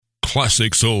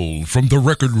classic soul from the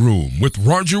record room with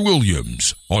Roger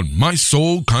Williams on My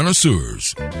Soul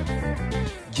Connoisseurs.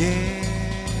 Yeah,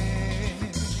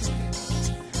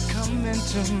 come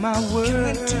into my world. Come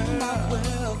into my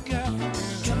world, girl.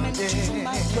 Come into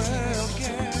my world,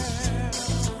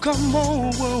 girl. Come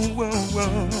on, whoa, whoa,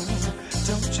 whoa.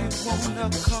 Don't you wanna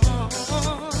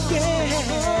come? Yeah.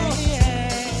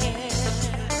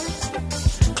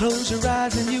 Close your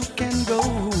eyes and you can go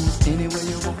anywhere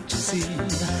you want to see.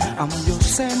 I'm your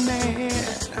Sandman,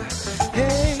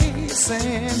 hey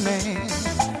Sandman.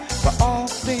 For all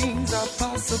things are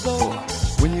possible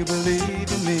when you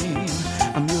believe in me.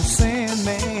 I'm your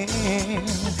Sandman,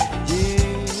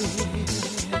 yeah.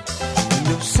 I'm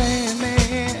your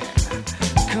Sandman.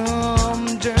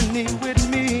 Come journey with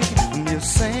me. I'm your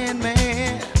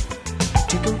Sandman.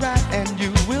 Take a ride and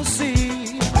you will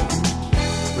see.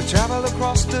 We travel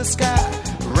across the sky,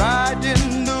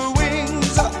 riding the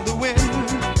wings of the wind,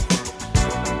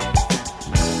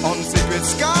 on secret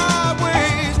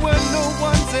skyways where no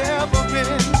one's ever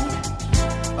been,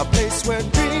 a place where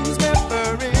dreams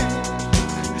never end.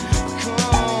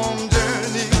 Come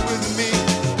journey with me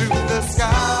through the sky.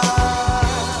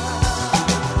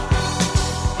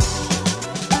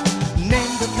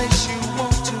 Name the place you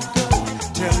want to go,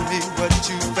 tell me what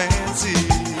you fancy.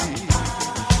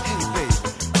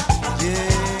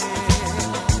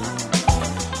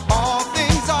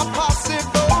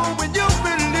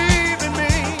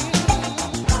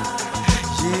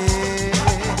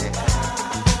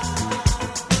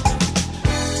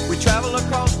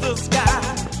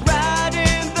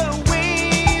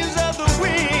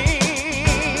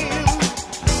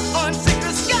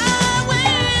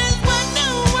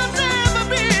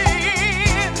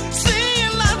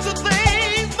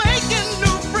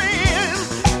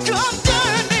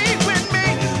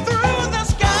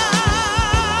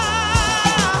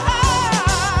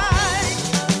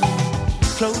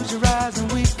 Close your eyes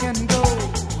and we can go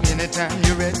anytime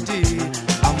you're ready.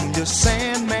 I'm your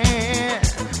Sandman.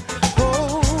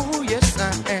 Oh, yes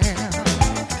I am.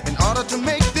 In order to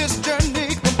make this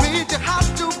journey complete, you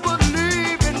have to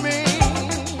believe in me.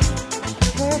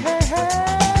 Hey, hey,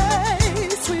 hey,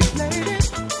 sweet lady.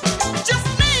 Just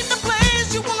name the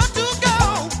place you want to go.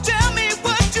 Tell me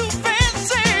what you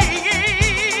fancy.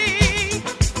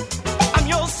 I'm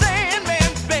your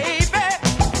Sandman, baby.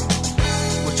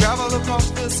 We'll travel across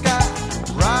the sky,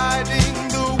 riding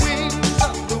the wings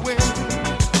of the wind,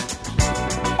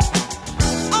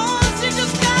 on secret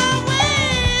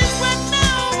skyways where no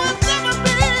one's ever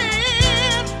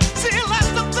been. See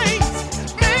lots of things,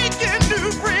 making new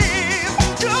friends.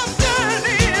 Come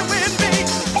journey with me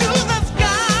to the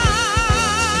sky.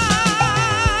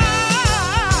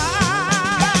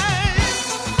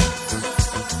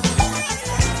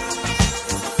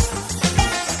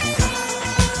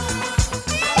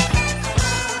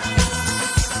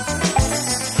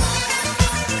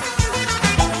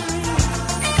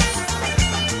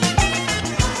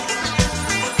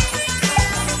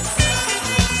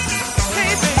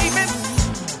 Hey baby,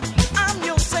 I'm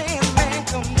your Sandman.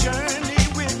 Come journey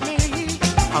with me.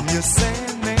 I'm your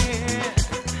Sandman.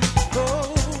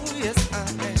 Oh yes I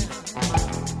am.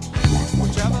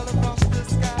 We'll travel across the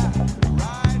sky,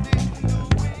 riding the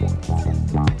wings.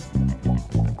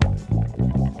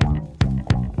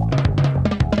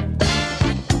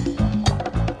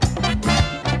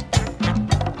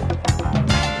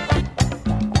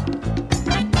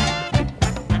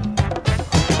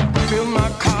 Fill my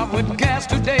car with gas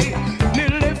today.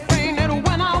 Nearly fainted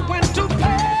when I went to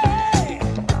pay.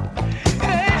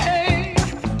 Hey, hey.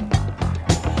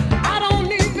 I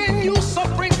don't even use a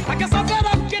brake. I guess I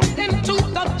better get into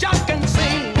the jogging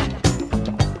scene.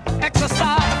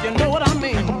 Exercise, you know what I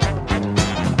mean.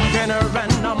 Dinner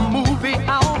and a movie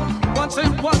out. Once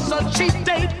it was a cheap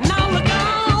date, now look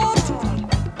out.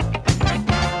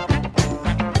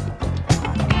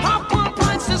 Popcorn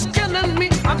price is killing me.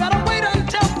 I gotta wait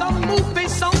until the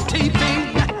movie's on TV.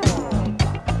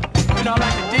 You know I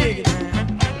like to dig it.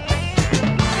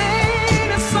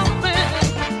 Ain't it something?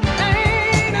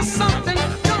 Ain't it something?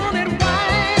 Don't it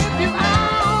wipe you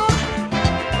out?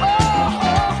 Oh,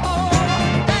 oh,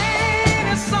 oh. Ain't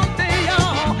it something,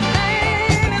 y'all?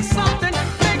 Ain't it something?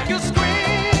 Make you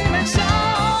scream and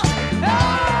shout.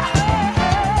 Oh,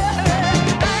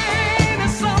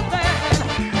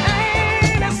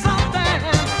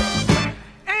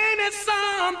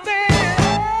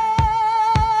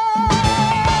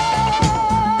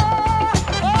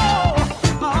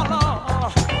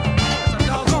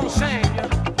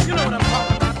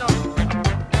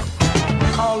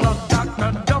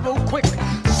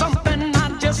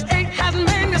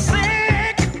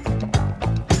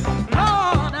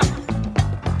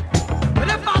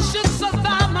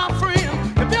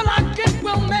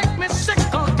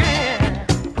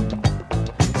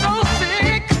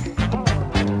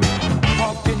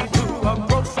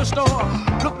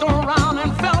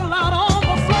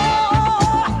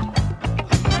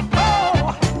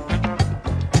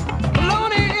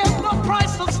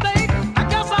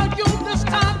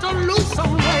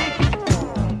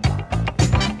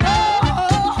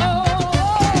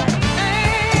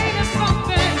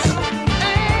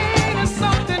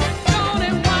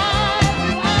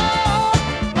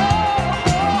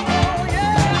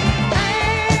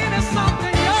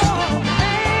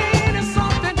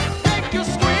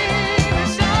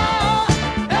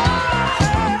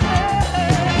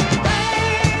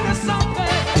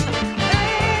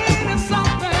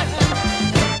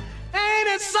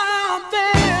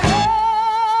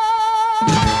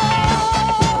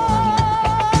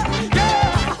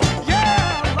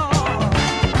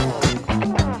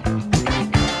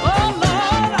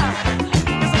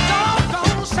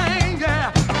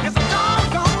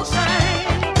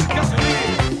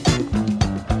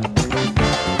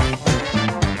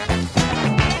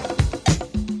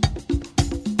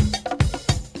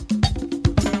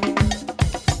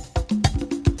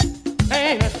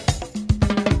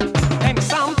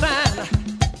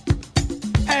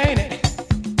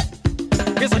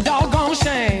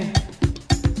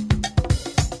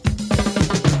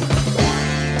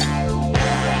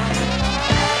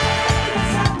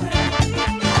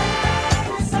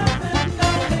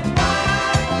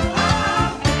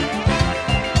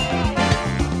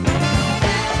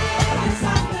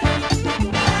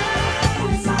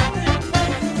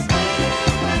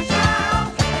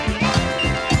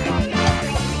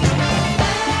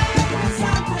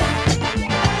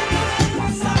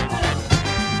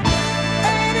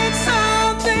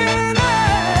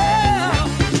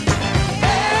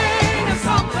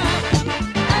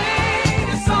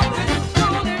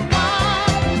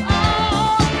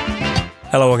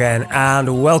 Hello again,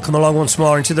 and welcome along once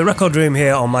more into the record room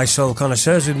here on My Soul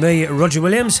Connoisseurs with me, Roger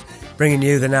Williams, bringing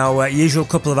you the now usual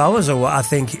couple of hours of what I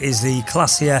think is the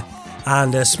classier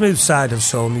and smooth side of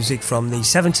soul music from the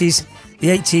 70s, the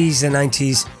 80s, the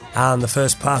 90s, and the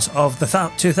first part of the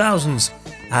 2000s.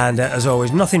 And as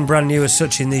always, nothing brand new as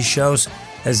such in these shows,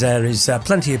 as there is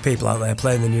plenty of people out there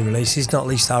playing the new releases, not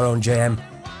least our own JM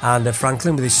and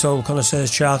Franklin with his Soul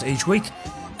Connoisseurs chart each week.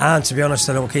 And to be honest,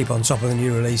 I don't keep on top of the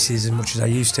new releases as much as I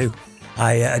used to.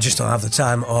 I just don't have the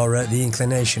time or the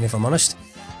inclination, if I'm honest.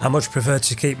 I much prefer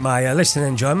to keep my listening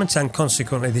enjoyment and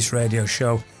consequently this radio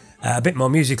show a bit more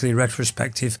musically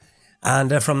retrospective.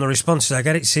 And from the responses I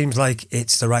get, it seems like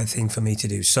it's the right thing for me to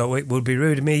do. So it would be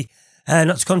rude of me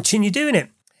not to continue doing it.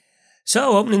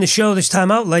 So opening the show this time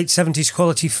out, late 70s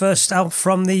quality, first out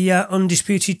from the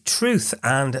Undisputed Truth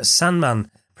and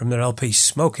Sandman from their LP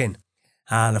Smokin.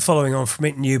 And following on from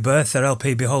it, New Birth, their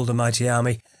LP Behold the Mighty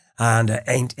Army, and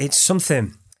Ain't It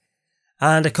Something.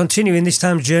 And continuing this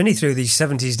time's journey through the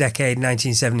 70s decade,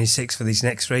 1976 for these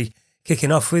next three,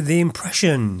 kicking off with The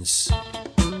Impressions.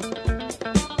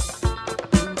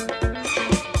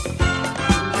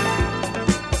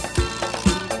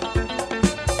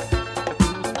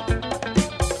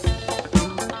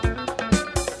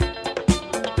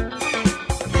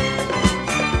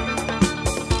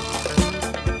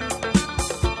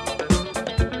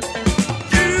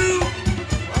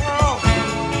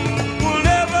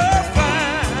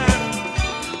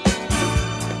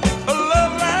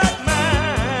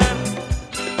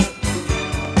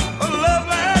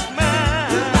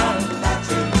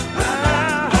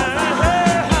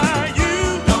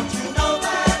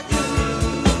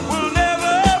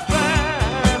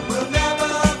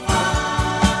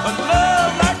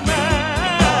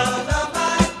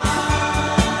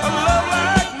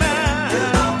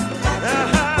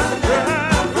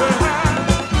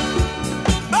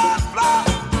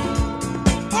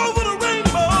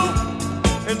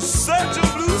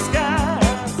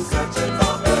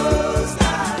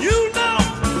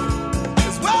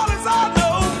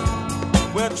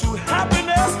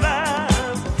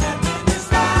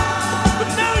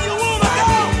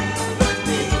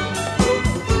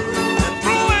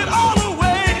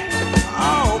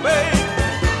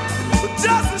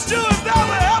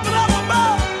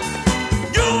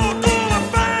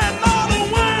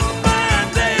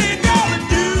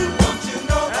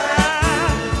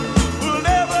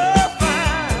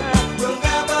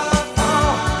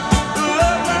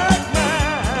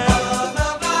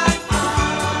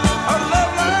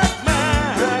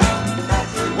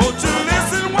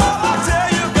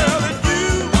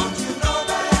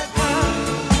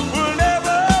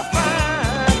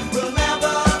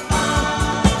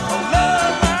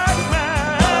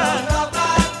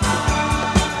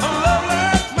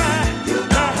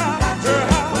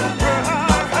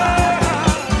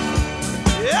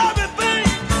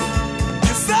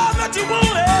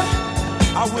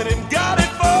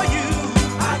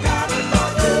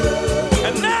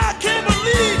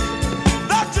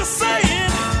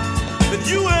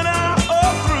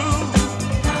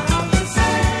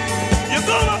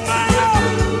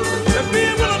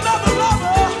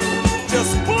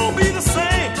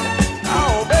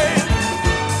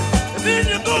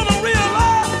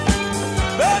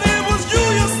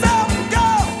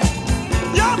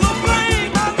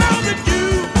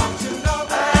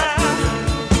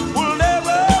 We'll never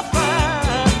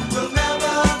find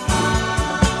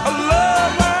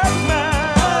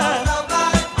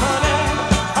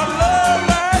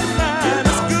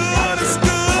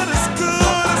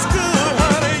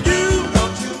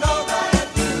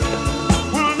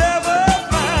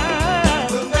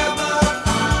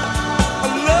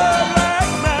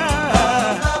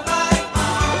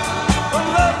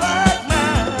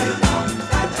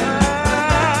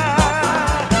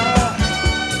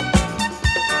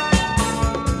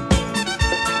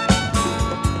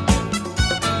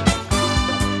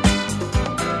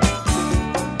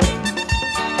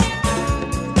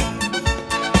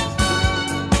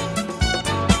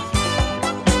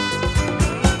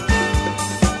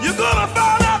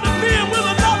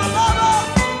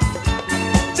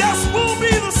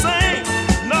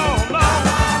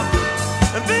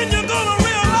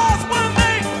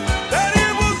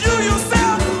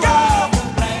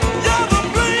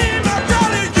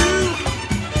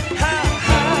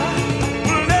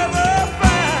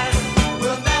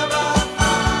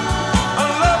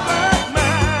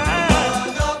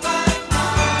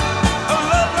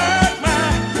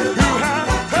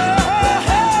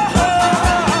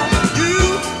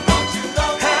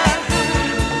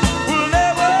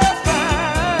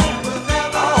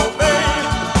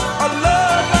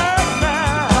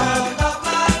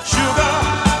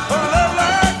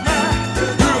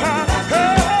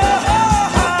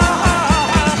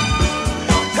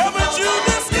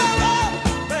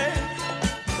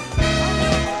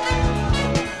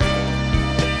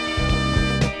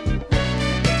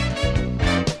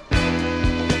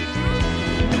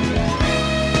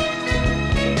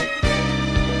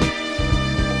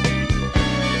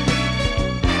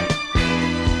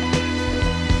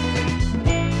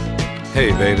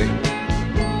Hey, baby.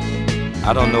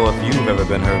 I don't know if you've ever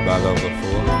been hurt by love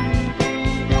before,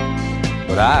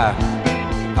 but I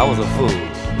was a fool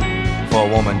for a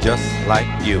woman just like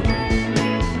you.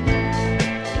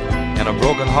 And a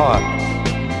broken heart.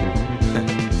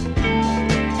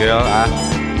 Girl,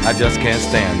 I just can't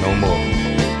stand no more.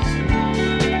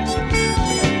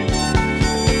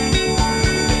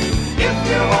 If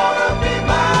you wanna be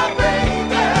my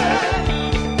baby,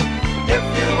 if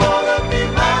you wanna be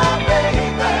my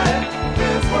baby,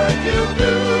 here's what you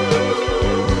do.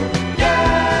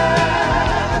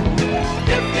 Yeah.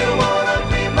 If you wanna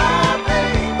be my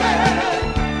baby,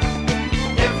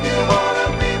 if you wanna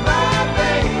be my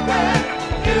baby,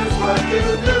 here's what you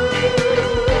do.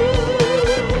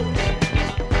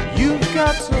 You've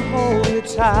got to hold me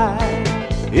tight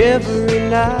every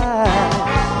night.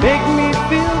 Make me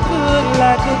feel good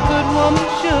like a good woman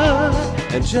should,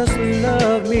 and just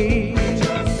love me.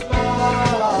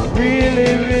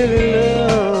 Really, really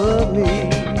love me.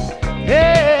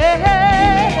 Hey,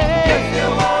 if you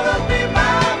wanna be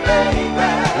my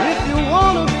baby, if you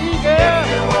wanna be, girl, if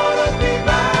you wanna be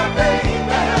my baby,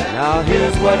 now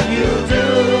here's what you do.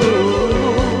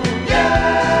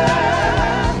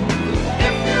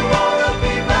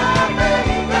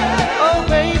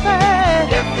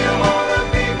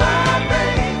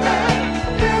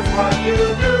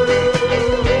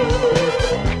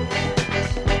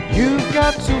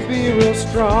 To be real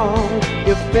strong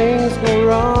if things go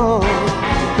wrong.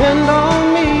 Depend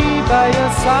on me, by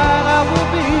your side I will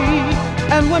be.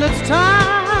 And when it's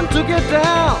time to get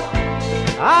down,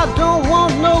 I don't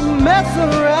want no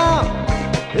messing around.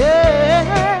 Hey,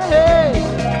 hey, hey.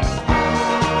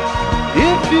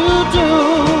 If you do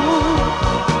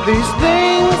these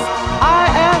things I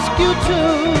ask you to,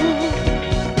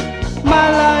 my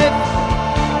life,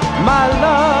 my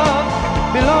love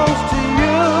belongs to you.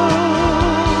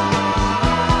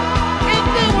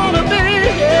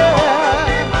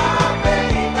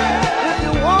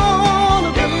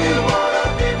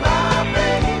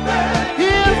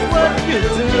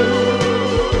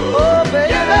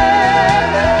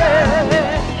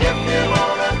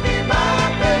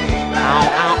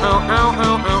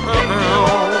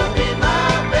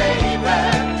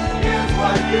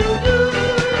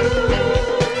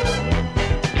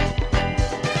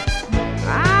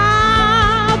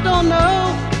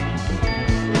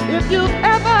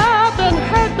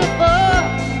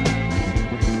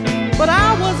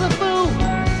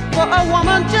 A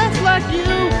woman just like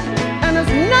you, and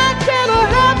it's not gonna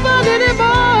happen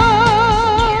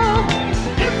anymore.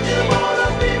 If you wanna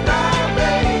be my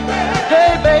baby,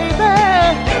 hey baby,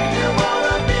 if you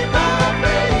wanna be my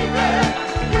baby,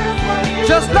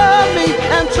 just love me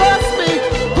and trust me,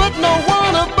 put no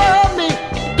one above me.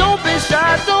 Don't be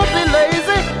shy, don't be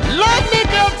lazy, love me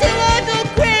girl till I go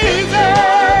crazy.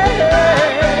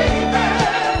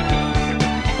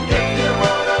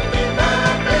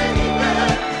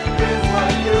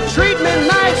 Treat me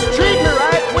nice, treat me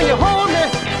right. When you hold me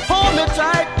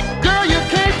tight. Girl, you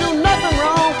can't do nothing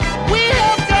wrong. We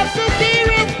have got to be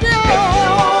real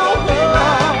strong.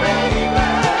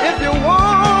 If you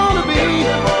wanna be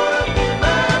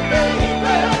my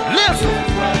baby, listen,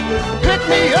 pick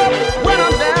me up when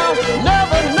I'm down.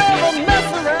 Never, never mess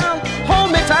around. Hold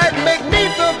me tight, make me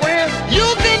feel grand. You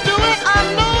can do it, I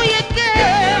know you can.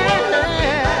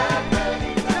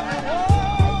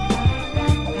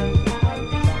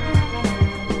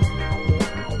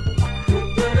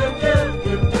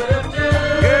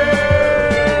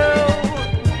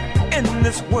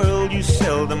 World you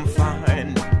seldom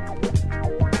find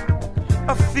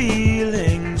a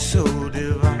feeling so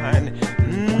divine,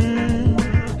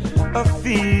 a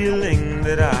feeling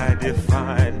that I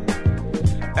define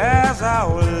as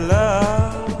our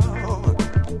love,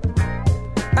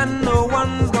 and no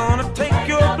one's gonna take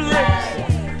your place.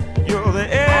 You're the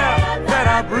air that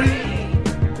I breathe,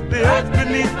 the earth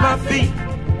beneath my feet,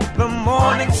 the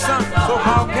morning sun, so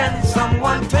how can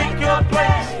someone take your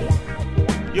place?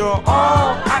 You're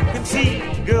all I can see,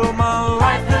 girl, my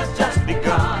life has just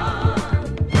begun.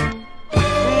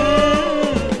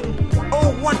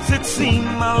 Oh, once it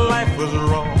seemed my life was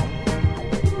wrong.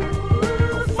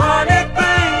 Funny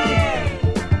thing,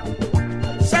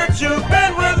 since you've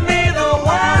been with me, the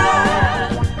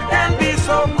world can be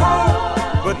so cold,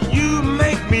 but you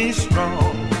make me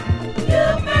strong. You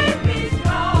make me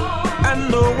strong. And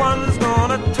no one's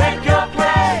gonna take your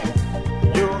place.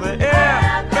 You're the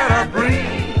air that I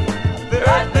breathe,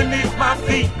 earth beneath my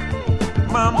feet,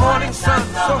 my morning sun,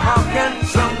 so how can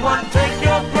someone take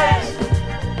your place?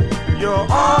 You're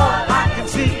all I can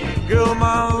see, girl,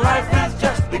 my life has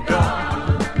just begun.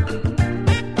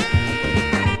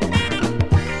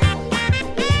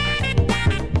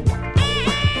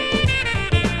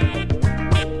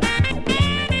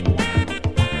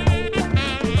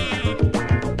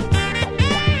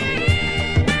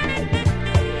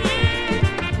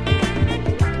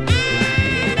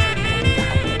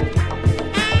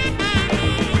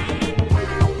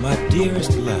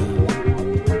 Mr.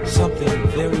 Love, something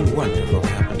very wonderful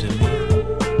happened to me.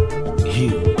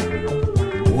 You,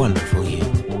 wonderful you.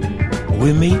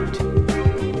 We meet,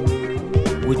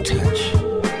 we touch.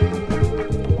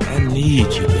 I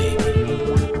need you,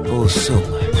 baby, oh so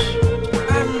much.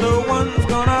 And no one's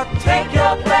gonna take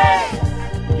your place.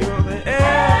 You're the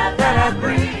air that I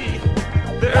breathe,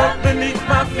 the earth beneath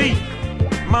my feet,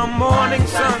 my morning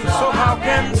sun. So how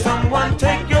can someone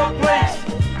take your place?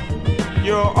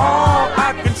 You're all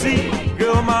I can see.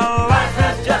 Girl, my life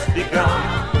has just begun,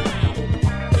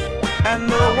 and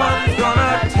no one's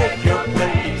gonna take your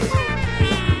place.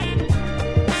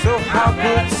 So how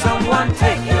could someone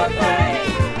take your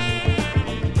place?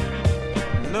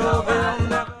 No, they'll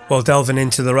never. Well, delving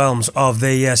into the realms of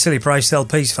the silly priced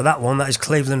LPs for that one, that is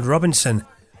Cleveland Robinson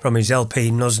from his LP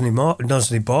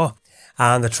Nosnibor,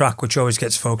 and the track which always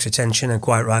gets folks' attention, and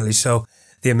quite rightly so,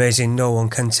 the amazing No One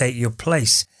Can Take Your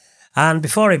Place. And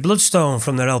before it, Bloodstone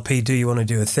from their LP Do You Want to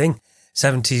Do a Thing?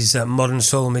 70s modern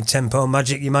soul mid-tempo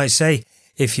magic, you might say,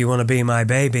 If You Want to Be My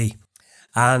Baby.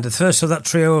 And the first of that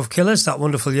trio of killers, that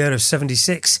wonderful year of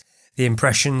 76, The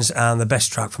Impressions, and the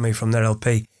best track for me from their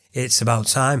LP, It's About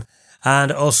Time.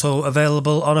 And also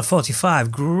available on a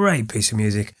 45, great piece of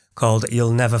music called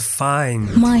You'll Never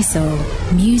Find. My Soul,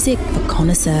 music for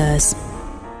connoisseurs.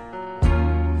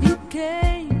 You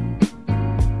came,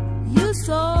 you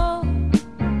saw,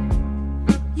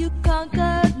 you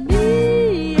conquered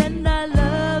me, and I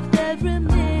loved every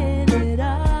minute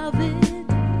of it.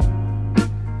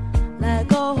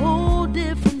 Like a whole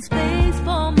different space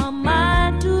for my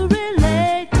mind to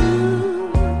relate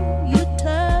to. You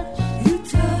touch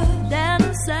down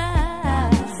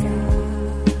inside,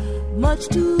 much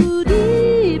too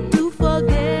deep to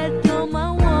forget. You're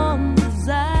my one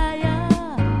desire.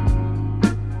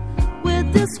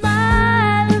 With your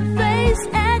smiling face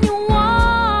and your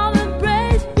warm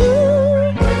embrace,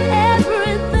 ooh,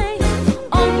 everything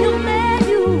on your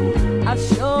menu, I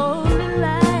surely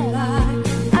like,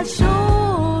 I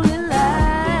surely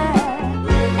like.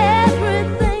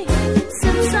 Everything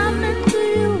since I'm into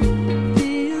you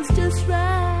feels just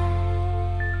right.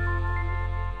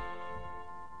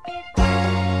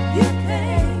 You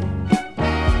came,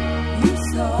 you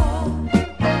saw,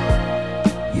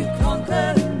 you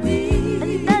conquered me,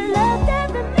 and I loved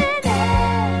every minute.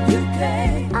 You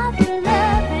came, I've been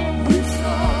loving. You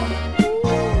saw,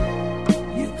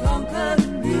 you conquered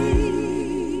me.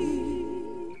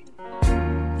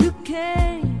 You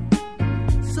came,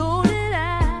 so did I,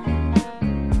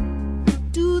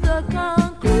 to the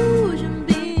conclusion,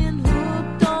 being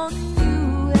hooked on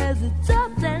you as it's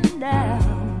ups and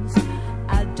downs.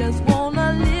 I just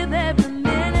wanna live every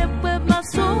minute with my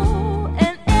soul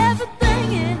and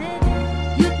everything in it.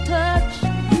 You touch,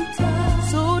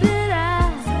 so did I,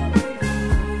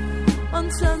 on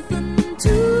something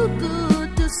too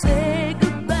good to say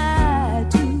goodbye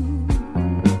to,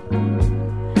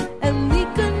 and we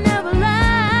could never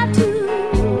lie to.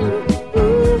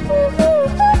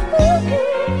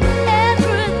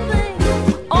 Everything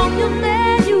on your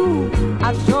menu,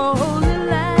 I surely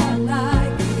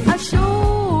like, I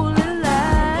surely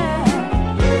like.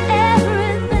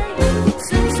 Everything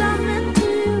since I'm into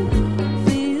you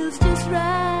feels just right.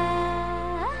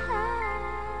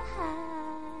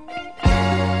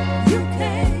 You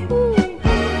came,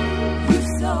 you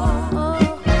saw,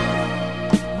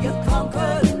 you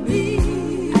conquered me.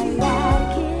 I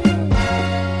like it.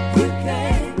 You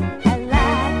came, I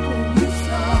like it. You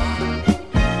saw,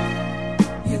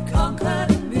 you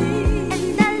conquered me,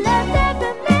 and I loved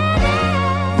every minute.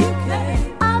 You came,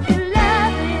 I've been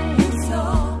loving. You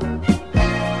saw,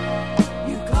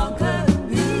 you conquered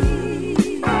me.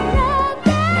 I loved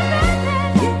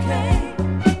everything. You came,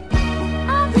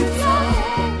 I've been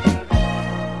loving.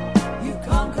 You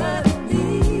conquered me.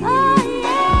 Oh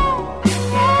yeah,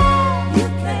 you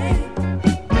came,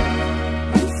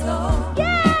 you saw,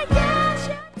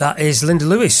 That is Linda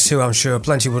Lewis, who I'm sure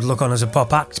plenty would look on as a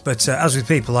pop act, but as with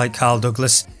people like Carl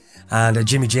Douglas and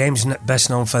Jimmy James, best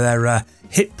known for their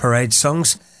hit parade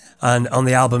songs, and on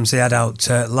the albums they had out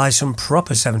lie some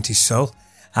proper 70s soul,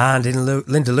 and in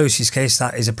Linda Lewis's case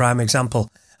that is a prime example,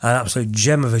 an absolute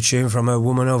gem of a tune from her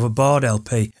Woman Overboard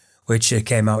LP, which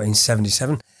came out in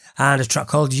 77, and a track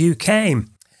called You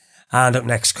Came. And up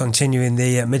next, continuing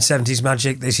the mid-70s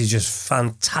magic, this is just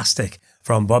fantastic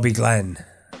from Bobby Glenn.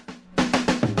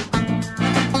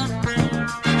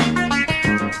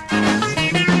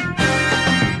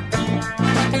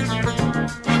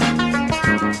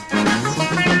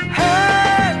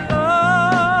 Hey,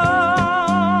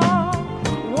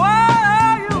 why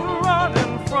are you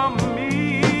running from me?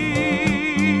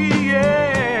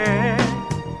 Yeah,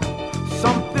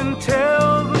 something tells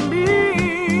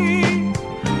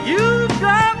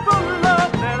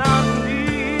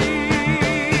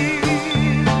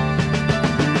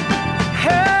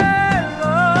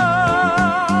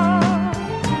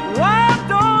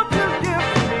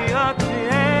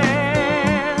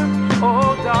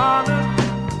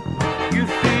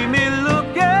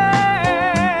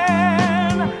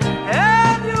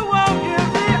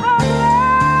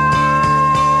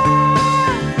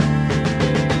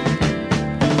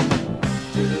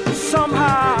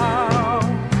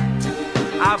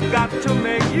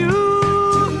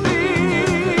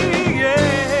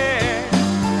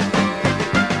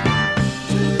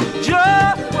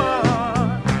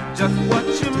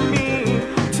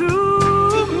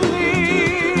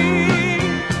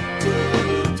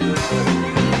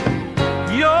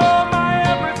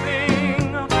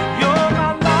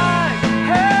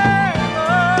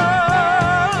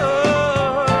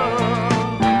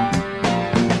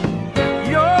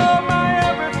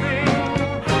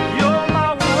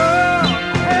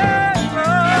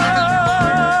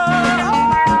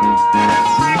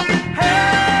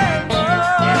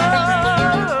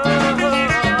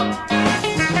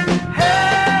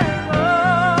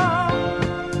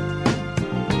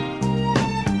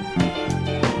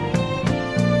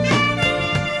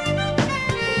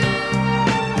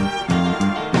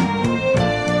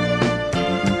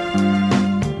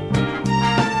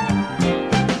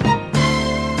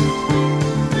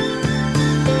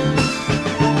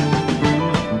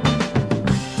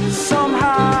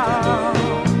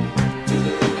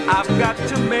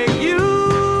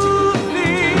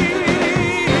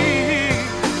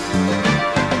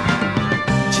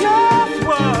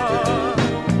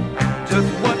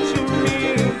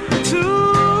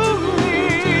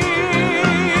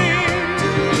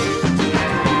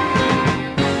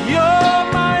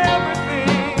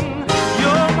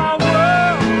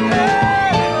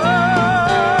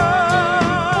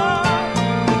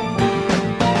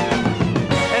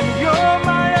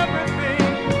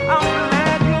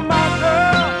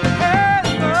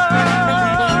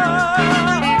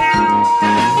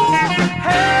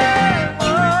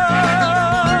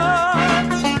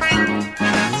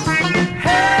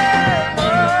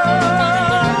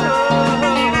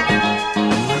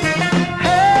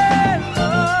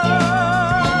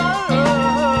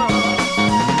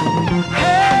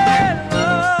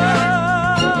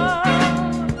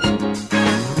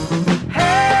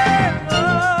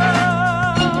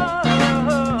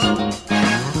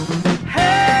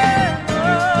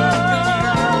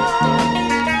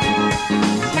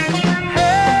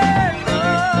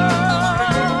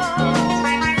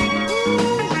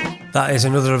That is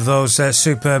another of those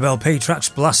superb LP tracks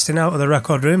blasting out of the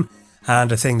record room,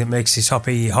 and a thing that makes this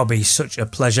hobby such a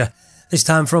pleasure. This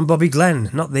time from Bobby Glenn,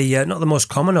 not the most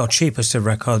common or cheapest of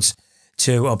records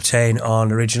to obtain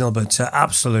on original, but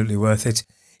absolutely worth it,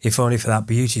 if only for that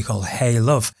beauty called Hey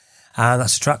Love. And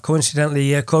that's a track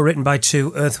coincidentally co-written by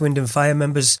two Earth, Wind and Fire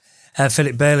members,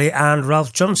 Philip Bailey and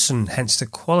Ralph Johnson, hence the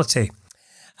quality.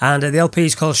 And the LP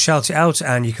is called Shout It Out,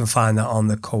 and you can find that on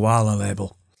the Koala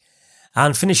label.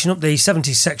 And finishing up the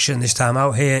 70s section this time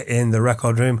out here in the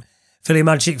record room, Philly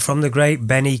Magic from the great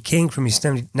Benny King from his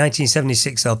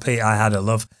 1976 LP I Had a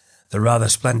Love, the rather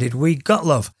splendid We Got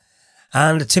Love.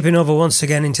 And tipping over once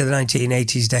again into the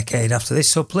 1980s decade after this,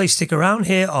 so please stick around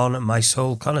here on My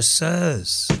Soul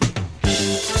Connoisseurs.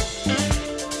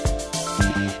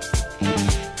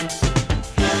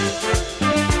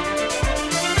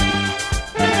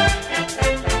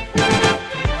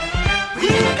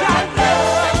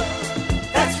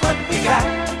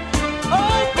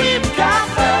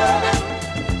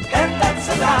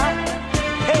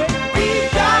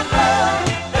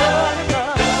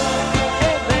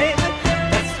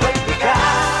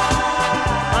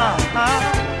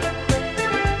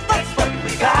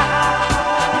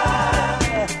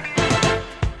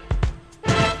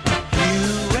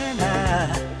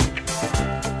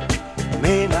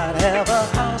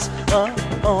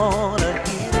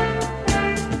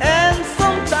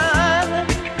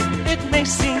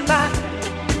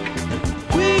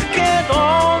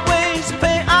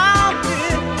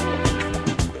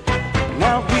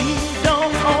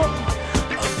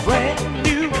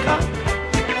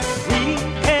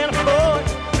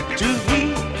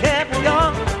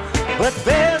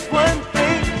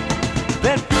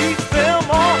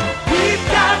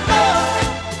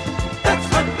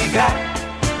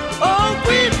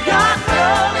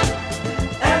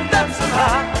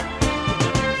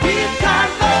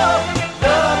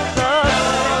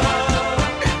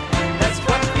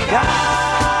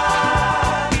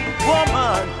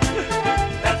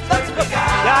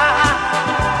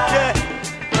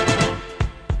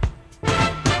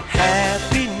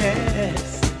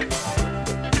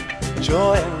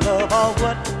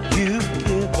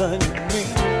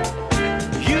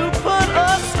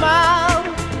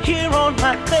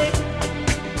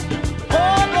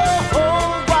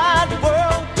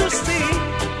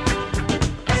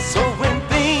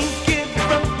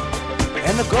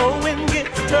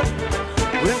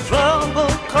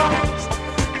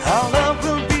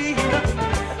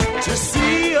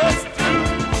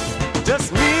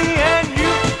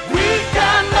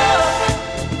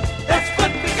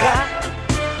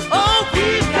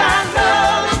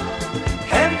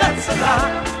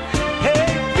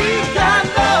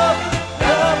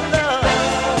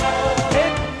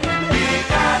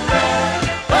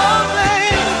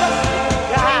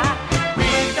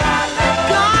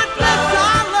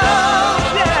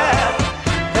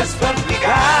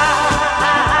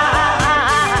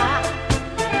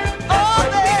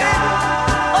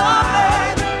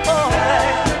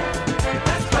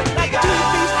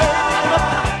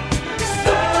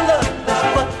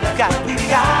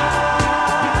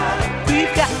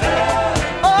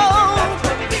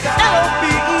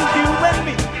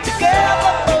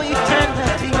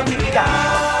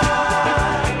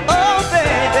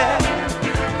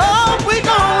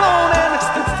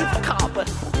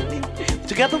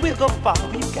 Together we'll go far,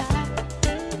 we got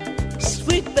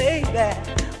sweet baby,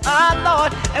 our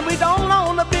Lord. And we don't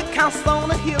own a big house on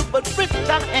a hill, but rich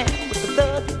I am with the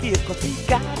love you give, 'cause we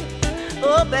got it,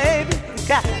 oh baby, we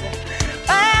got it.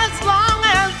 As long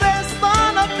as there's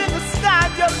sun up in the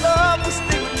sky, your love will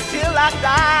stick until I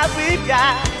die. We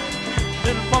got it,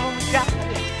 little woman, we got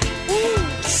it. Ooh,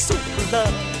 super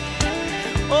love,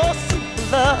 oh super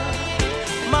love.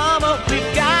 Mama, we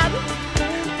got it,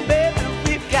 baby,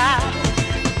 we got it.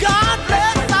 God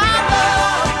bless our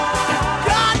love.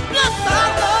 God bless our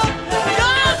love.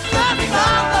 God bless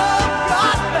our love.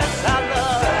 God bless our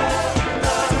love.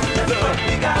 Love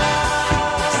we got.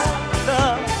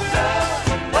 Love.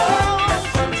 Oh,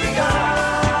 we got.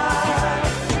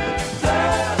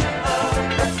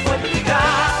 That's what we got.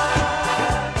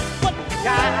 What we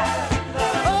got.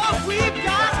 Oh, we've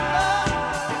got love.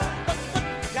 That's what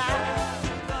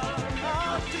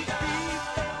we got.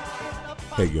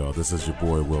 Hey y'all, this is your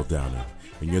boy Will Downer,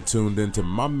 and you're tuned in to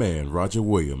my man Roger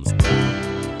Williams.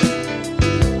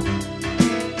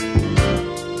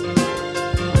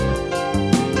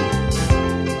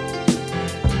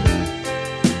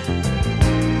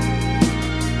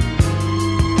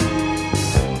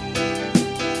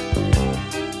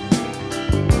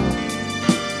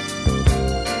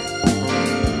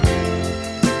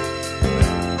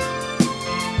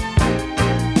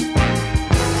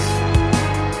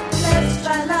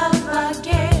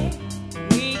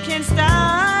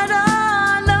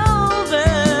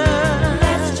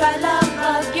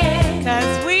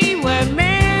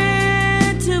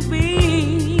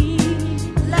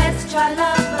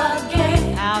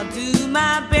 I'll do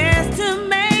my best to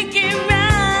make it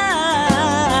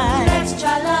right. Let's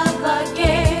try love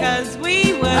again. 'Cause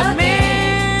we were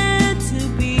meant to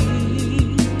be.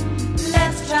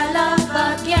 Let's try love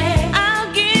again.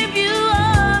 I'll give you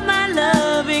all my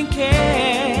love and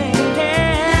care.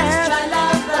 Let's try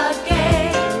love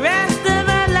again. The rest of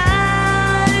our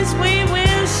lives we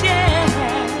will share.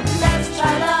 Let's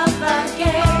try love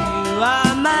again. You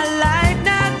are my life,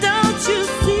 now don't you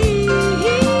see?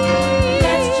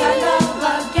 Let's try love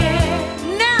again.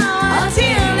 Now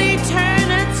until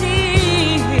eternity.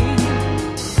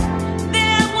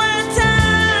 There were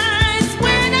times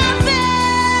when I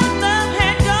felt love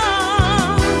had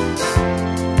gone,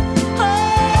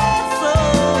 oh so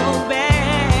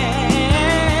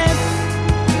bad.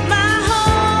 My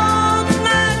hopes,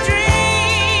 my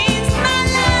dreams, my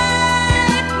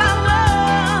life, my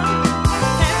world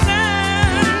had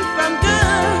turned from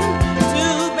good to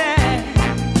bad.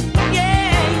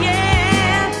 Yeah,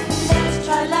 yeah. Let's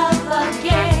try love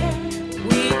again.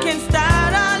 We can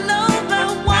start all over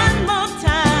one more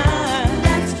time.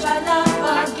 Let's try love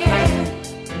again.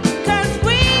 'Cause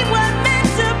we were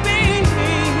meant to be.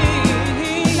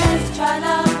 Let's try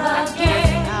love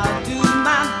again. I'll do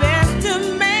my best to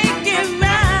make it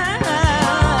right.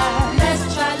 Let's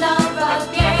try love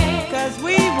again. 'Cause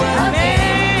we were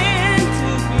meant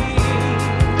to be.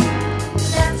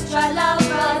 Let's try love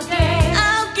again.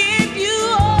 I'll give you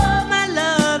all my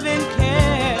love and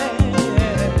care.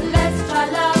 Let's try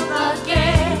love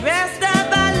again. The rest of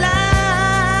our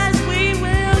lives we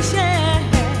will share.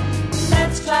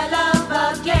 Let's try love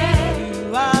again.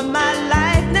 You are my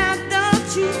life, now don't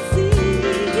you see?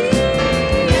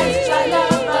 Let's try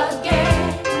love again.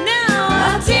 Now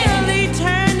until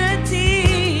eternity.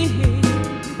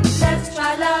 Let's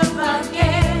try love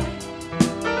again.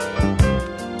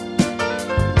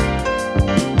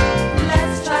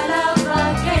 Let's try love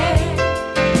again.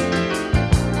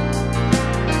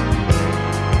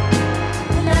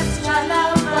 Let's try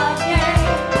love again.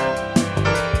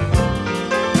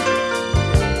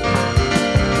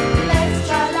 Let's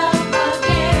try love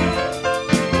again.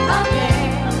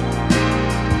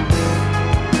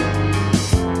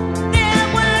 There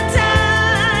were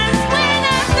times when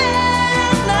I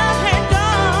felt love had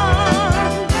gone,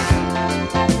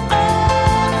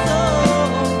 oh so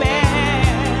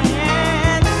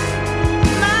bad.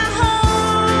 My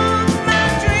hopes, my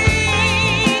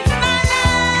dreams, my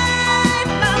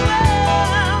life, my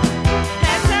world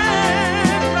had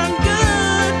turned from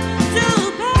good to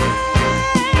bad.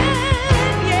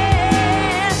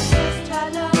 Yeah. Let's try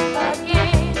love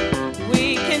again. We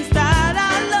can start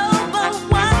all over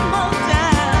one more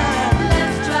time.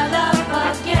 Let's try love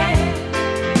again.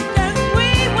 'Cause we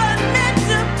were meant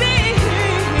to be.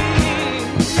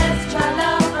 Let's try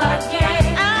love again.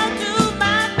 I'll do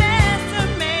my best to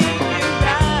make it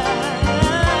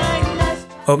right.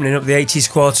 Opening up the 80s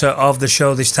quarter of the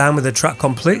show this time with a track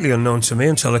completely unknown to me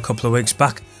until a couple of weeks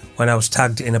back when I was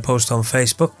tagged in a post on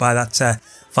Facebook by that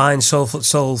fine,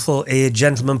 soulful-eared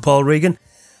gentleman Paul Regan.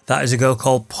 That is a girl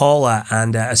called Paula,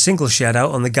 and a single she had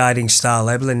out on the Guiding Star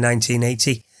label in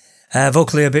 1980.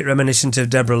 Vocally a bit reminiscent of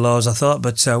Deborah Laws, I thought,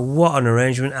 but what an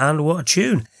arrangement and what a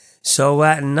tune. So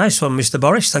nice one, Mr.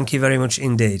 Boris. Thank you very much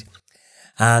indeed.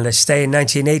 And stay in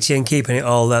 1980 and keeping it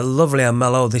all lovely and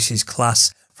mellow. This is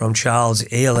Class from Charles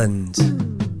Earland.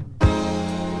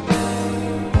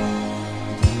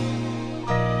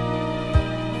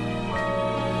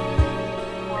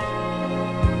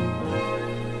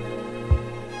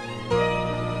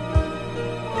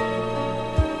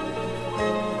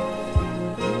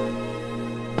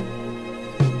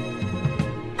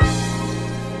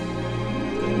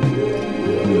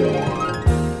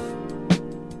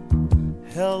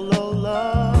 Hello,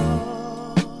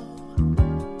 love.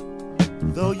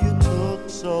 Though you took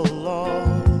so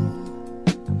long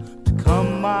to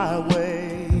come my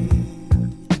way,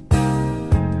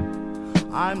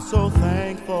 I'm so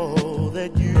thankful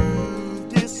that you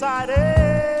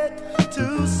decided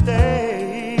to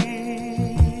stay.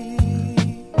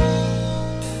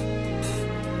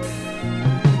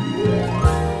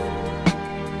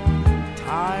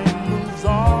 Time moves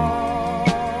on,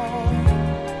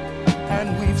 and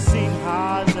we've seen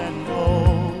highs and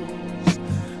lows,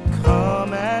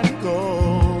 come and go.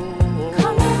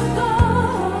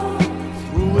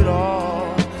 Through it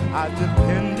all, I've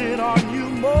depended on you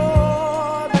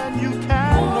more than you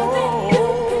can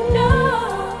know.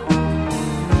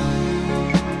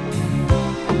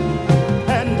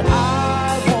 And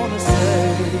I wanna say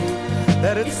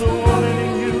that it's the one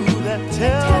in you that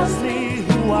tells me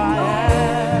who I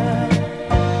am,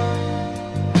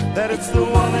 that it's the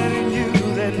one in you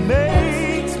that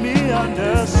makes me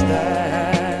understand.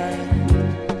 understand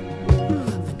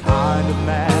the kind of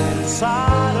man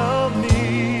inside of me.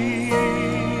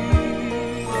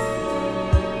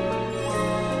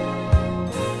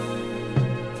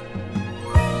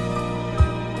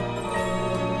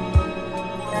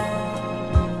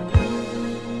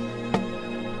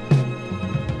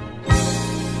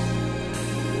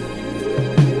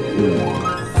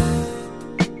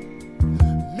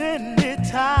 Many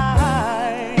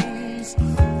times,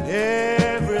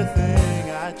 everything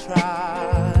I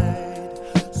tried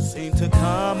seemed to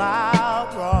come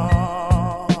out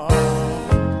wrong.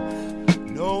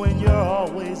 Knowing you're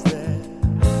always there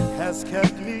has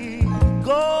kept me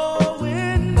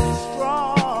going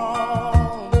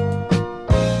strong.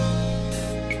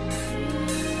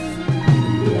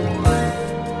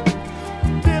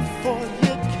 Before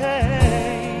you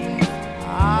came,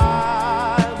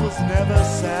 I was never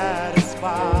satisfied.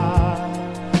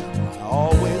 I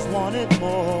always wanted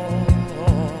more.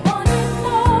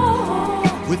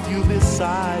 With you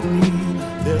beside me,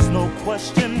 there's no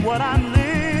question what I'm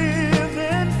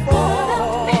living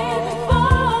for.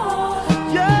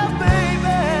 Yeah,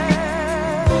 baby.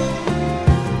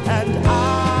 And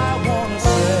I wanna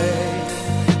say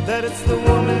that it's the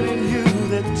woman in you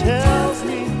that tells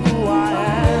me who I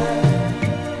am.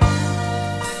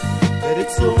 That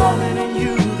it's the woman in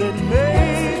you that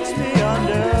makes me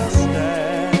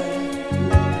understand.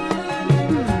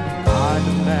 I'm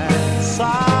the man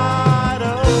inside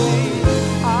of me.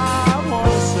 I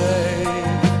wanna say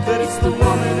that it's the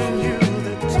woman in you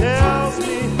that tells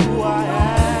me who I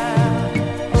am.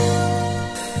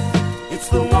 It's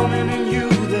the woman in you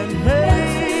that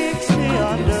makes me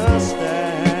understand.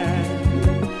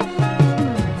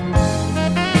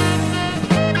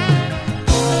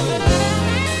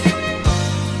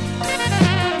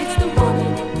 It's the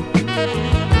woman.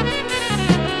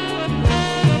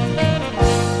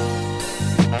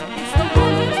 It's the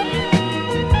woman.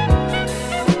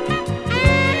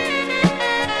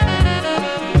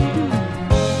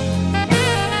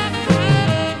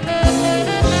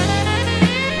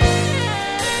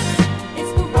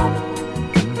 It's the woman.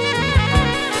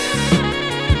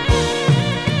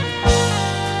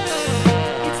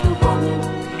 It's the woman.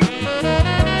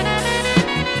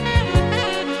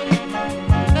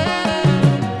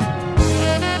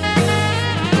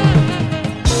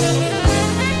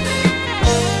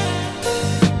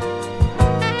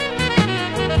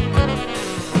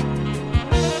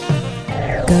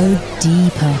 Go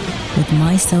deeper with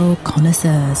My Soul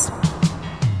Connoisseurs.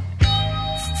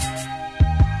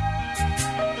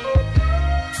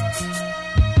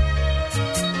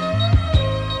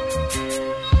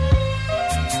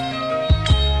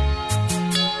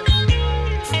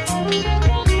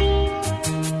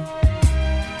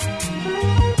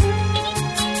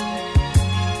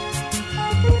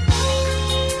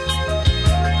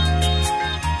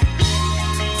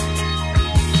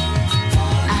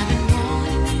 I've been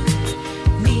wanting you,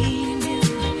 needing you,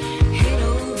 head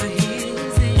over heels.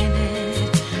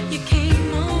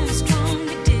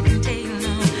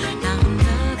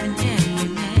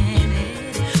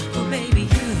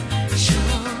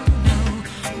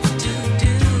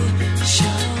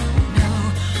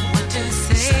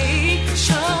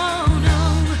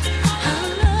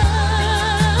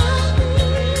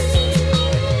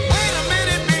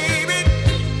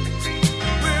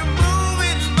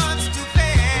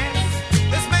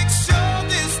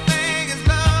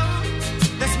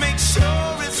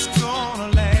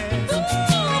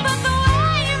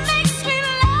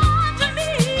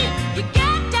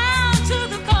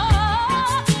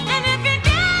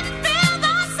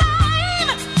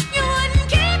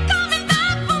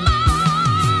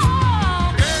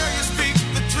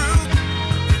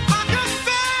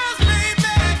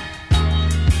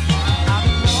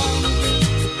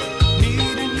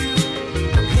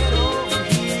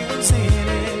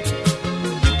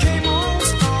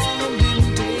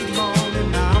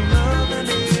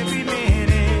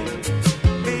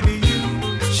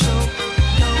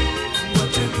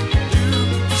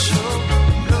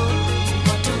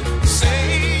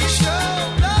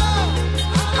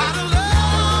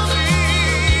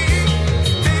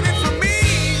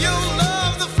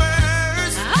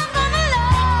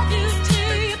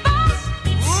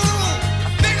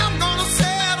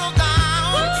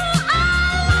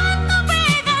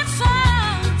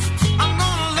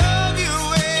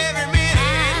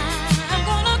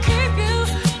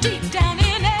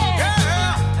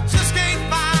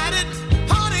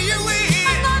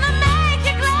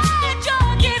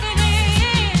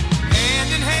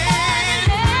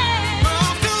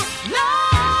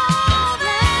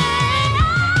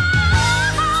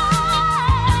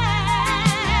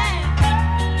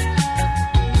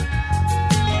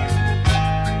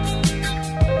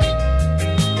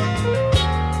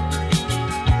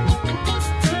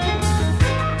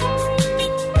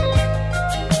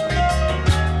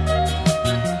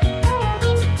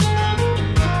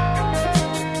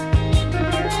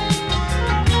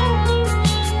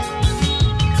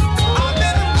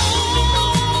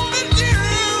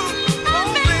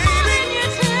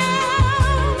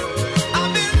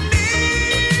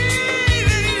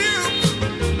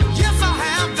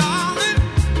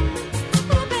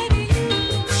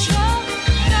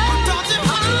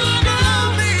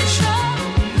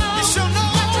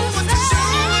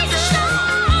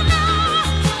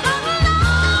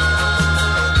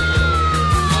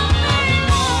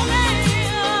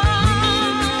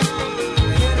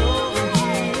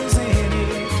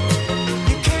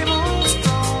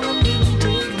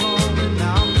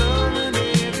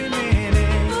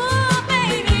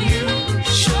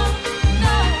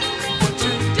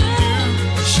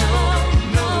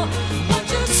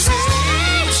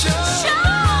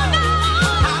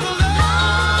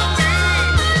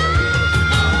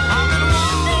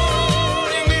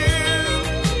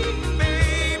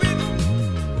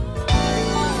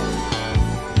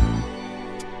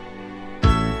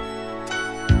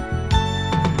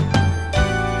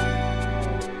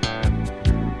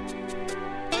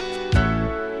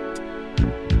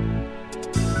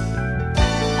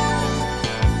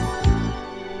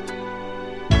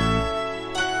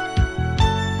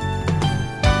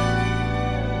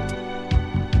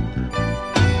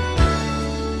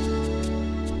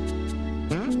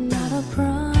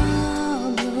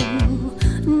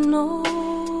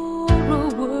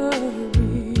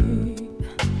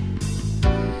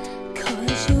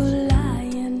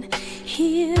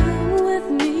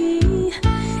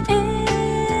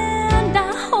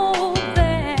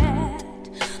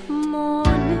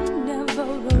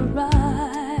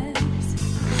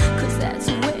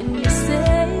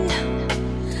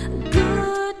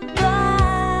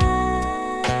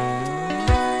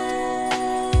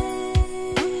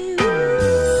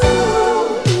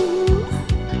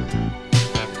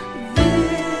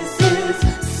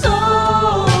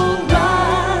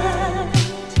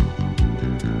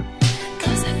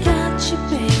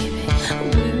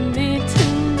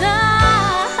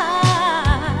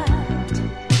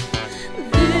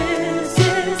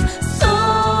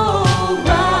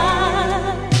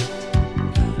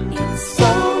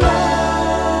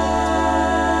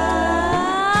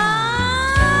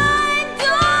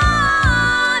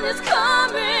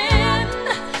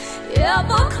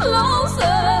 ever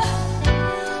closer.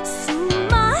 Soon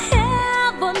my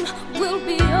heaven will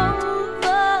be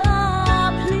over.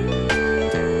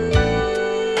 Please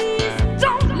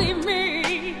don't leave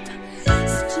me.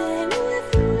 Stay with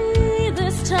me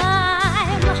this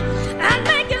time and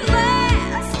make it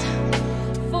last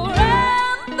forever.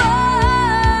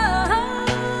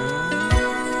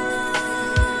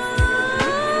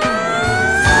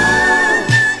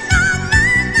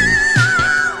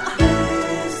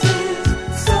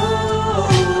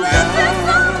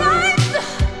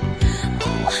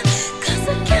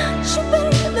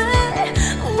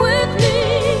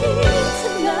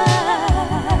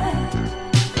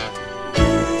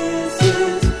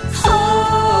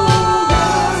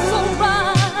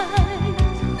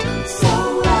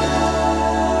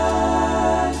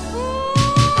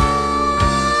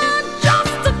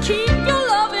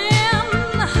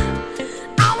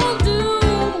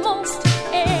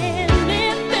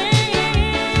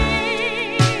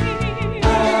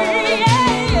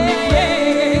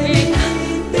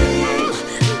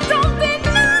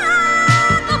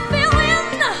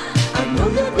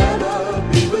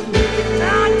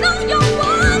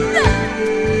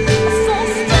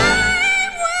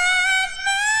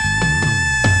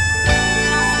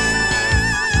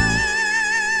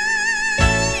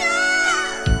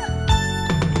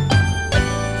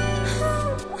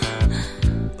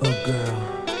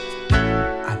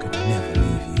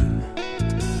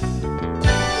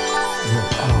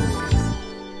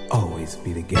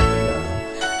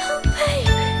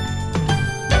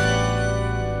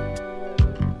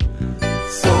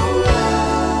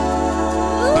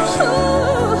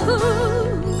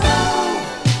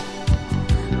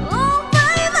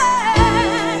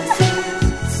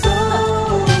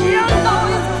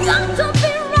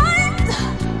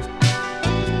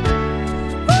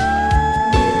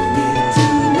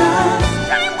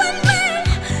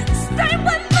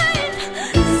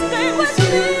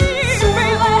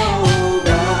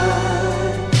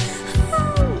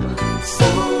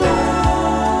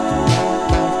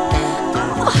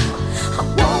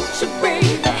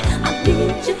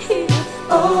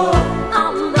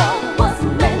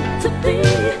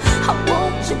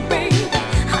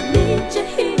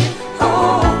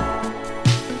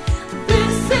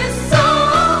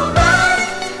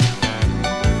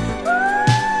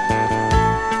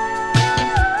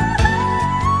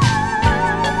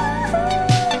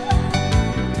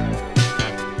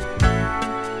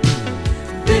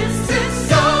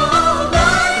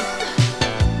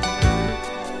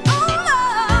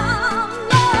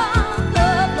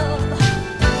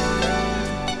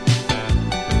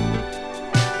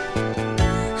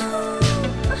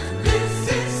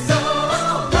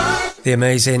 The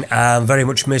amazing and very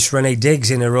much missed Renee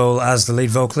Diggs in her role as the lead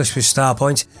vocalist with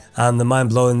Starpoint, and the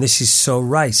mind-blowing This Is So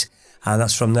Right, and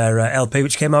that's from their LP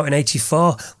which came out in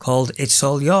 '84 called It's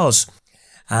All Yours.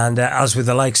 And as with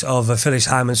the likes of Phyllis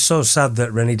Hyman, so sad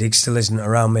that Renee Diggs still isn't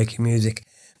around making music,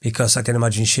 because I can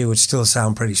imagine she would still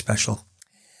sound pretty special.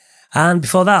 And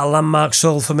before that, a landmark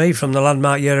soul for me from the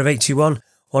landmark year of '81,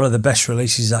 one of the best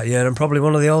releases that year and probably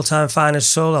one of the all-time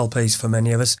finest soul LPs for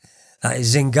many of us. That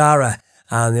is Zingara,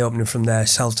 and the opening from their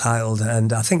self-titled,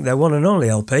 and I think their one and only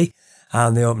LP,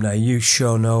 and the opener, You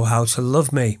Sure Know How to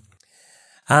Love Me.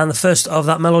 And the first of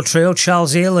that mellow trio,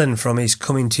 Charles Earland, from his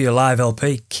Coming to Your Live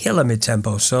LP, killer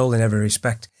mid-tempo soul in every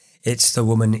respect, It's the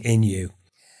Woman in You.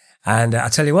 And I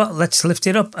tell you what, let's lift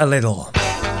it up a little.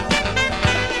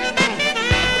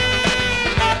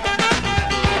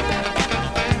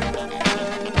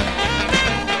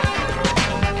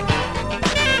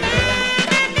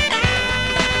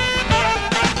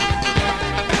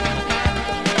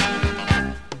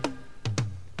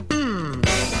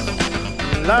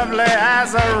 Lovely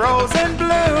as a rose in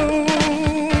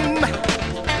bloom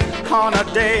on a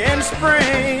day in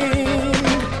spring.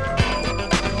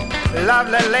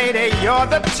 Lovely lady, you're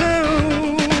the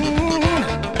tune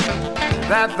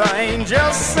that the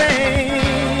angels sing.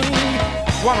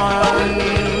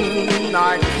 Woman,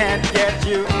 I can't get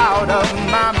you out of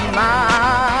my mind.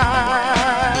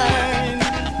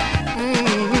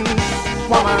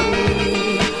 Woman,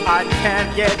 I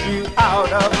can't get you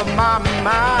out of my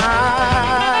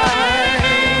mind.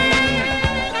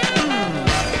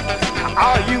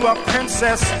 Are you a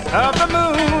princess of the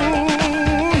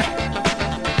moon?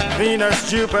 Venus,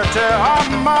 Jupiter, or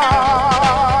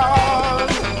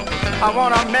Mars? I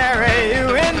wanna marry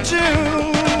you in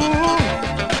June,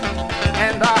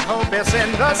 and I hope it's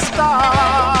in the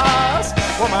stars.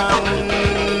 Woman,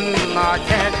 I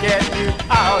can't get you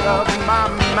out of my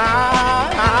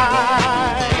mind.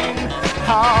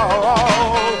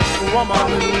 Oh,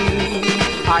 woman,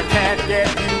 I can't get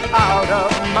you out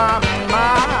of my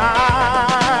mind.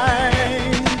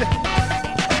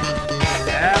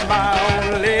 Am I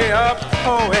only a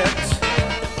poet,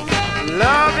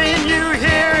 loving you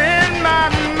here in my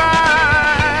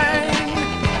mind?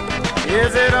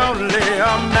 Is it only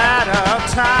a matter of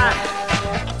time?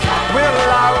 Will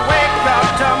I wake up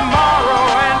tomorrow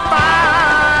and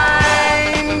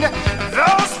find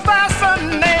those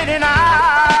fascinating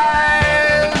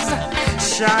eyes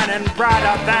shining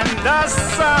brighter than the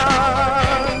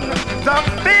sun? The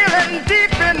feeling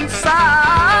deep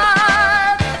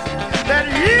inside that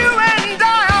you and I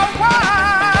are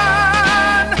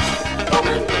one.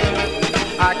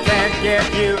 I can't get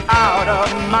you out of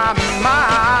my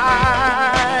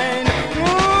mind. Ooh,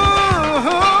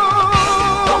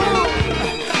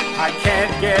 I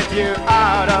can't get you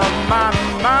out of my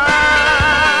mind.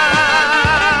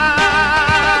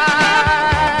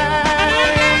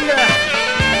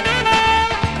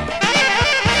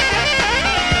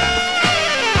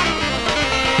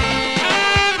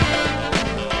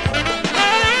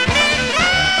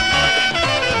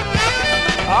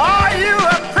 Are you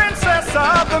a princess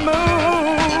of the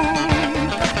moon?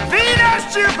 Venus,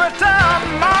 Jupiter,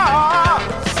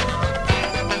 Mars.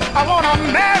 I wanna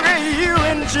marry you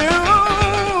in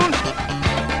June,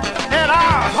 and I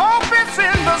hope it's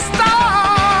in the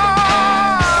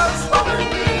stars.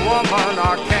 Woman,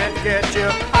 I can't get you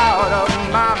out of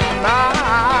my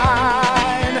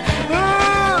mind.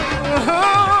 Ooh,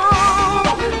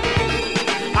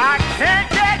 I can't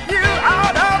get you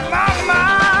out of my mind.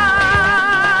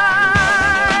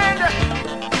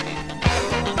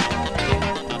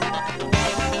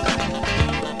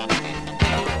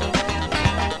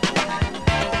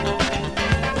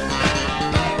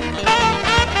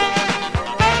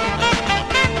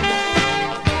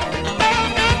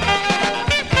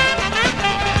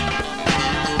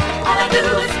 All I do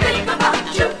is think about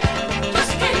you.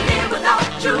 Just can't live without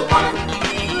you, woman.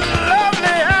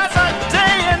 Lovely as a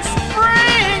day in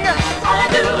spring. All I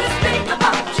do is think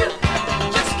about you.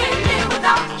 Just can't live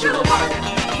without you, woman.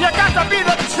 You got to be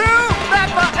the tune that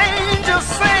the angels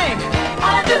sing.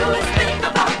 All I do is think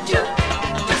about you.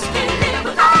 Just can't live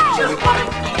without you, woman.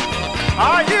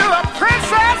 Are you a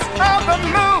princess of the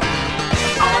moon?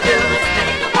 All I do is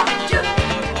think about you.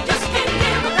 Just can't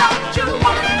live without you,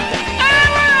 woman. I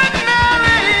will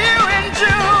marry you in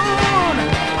June.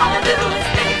 All I do is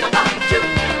think about you.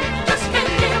 Just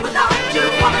can't live without you,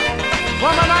 woman.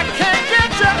 Woman, I can't get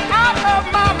you out of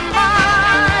my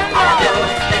mind. All I do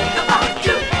is think about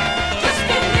you. Just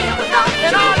can't live without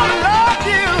And you, I woman. love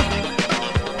you.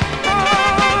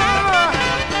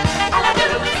 All I do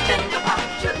is think about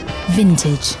you.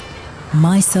 Vintage.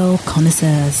 My Soul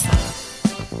Connoisseurs.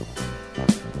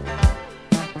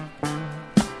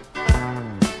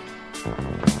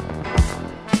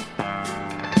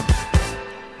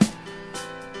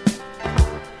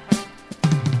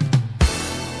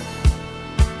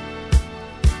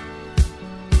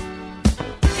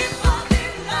 If I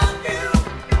didn't love you,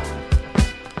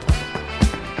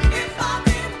 if I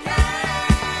didn't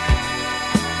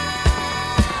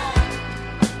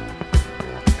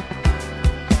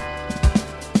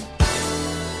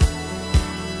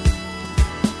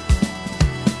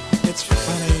It's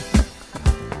funny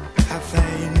how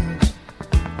things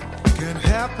can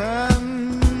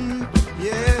happen.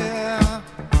 Yeah,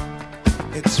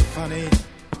 it's funny,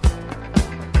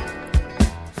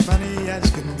 funny as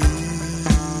can be.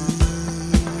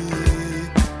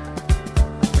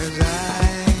 'Cause I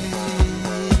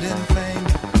didn't think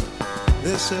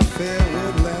this affair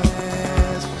would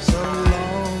last so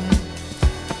long.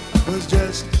 It was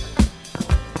just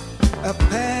a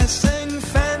passing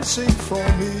fancy for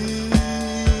me,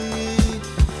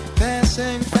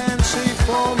 passing fancy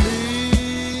for me,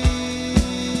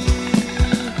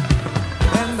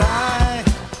 and I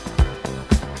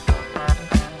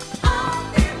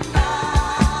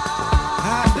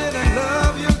didn't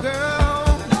love you, girl.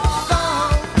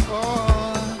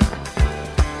 Oh,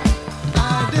 I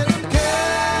didn't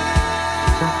care,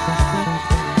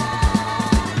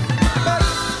 but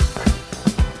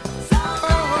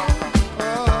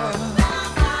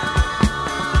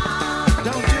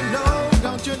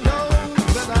don't you know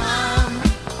that I'm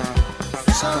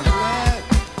so glad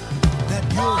that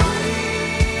you're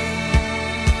here.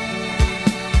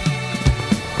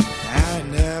 I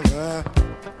never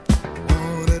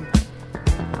wanted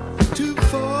to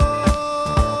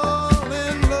fall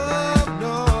in love,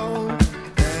 no,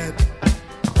 that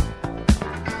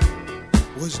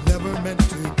was never meant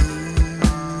to be.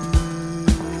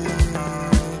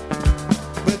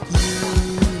 But you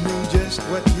knew just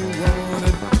what you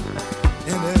wanted,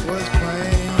 and it was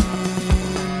plain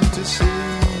to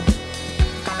see.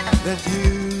 that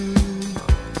you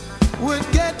would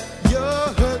get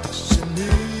your hooks in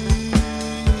me.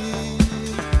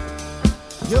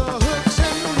 Your hooks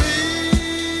in me.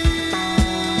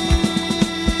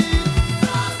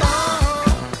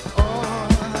 Oh,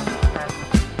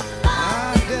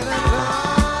 I didn't love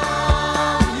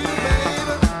you,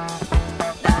 baby.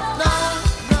 No,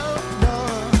 no, no.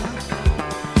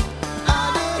 I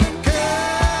didn't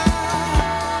care.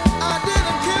 I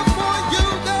didn't care for you,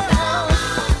 girl.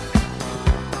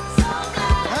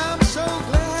 I'm so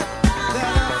glad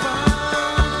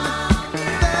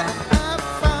that I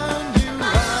found you.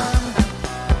 I'm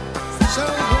so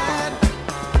glad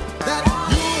that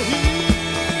you're here.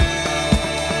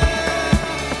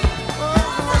 Oh,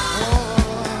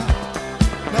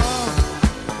 no,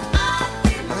 I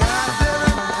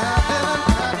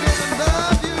didn't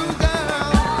love you, girl.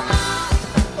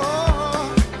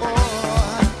 Oh,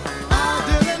 I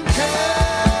didn't care.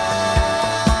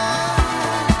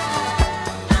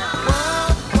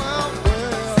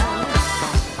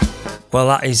 Well,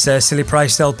 that is Silly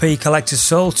Priced LP Collector's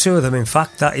Soul, two of them in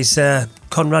fact. That is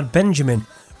Conrad Benjamin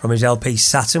from his LP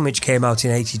Saturn, which came out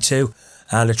in 82,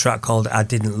 and a track called I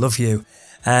Didn't Love You.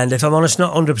 And if I'm honest,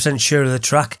 not 100% sure of the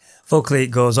track. Vocally it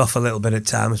goes off a little bit at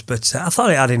times, but I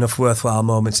thought it had enough worthwhile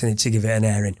moments in it to give it an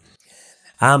airing.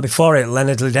 And before it,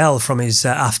 Leonard Lidell from his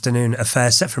Afternoon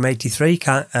Affair set from 83,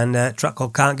 and a track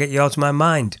called Can't Get You Out of My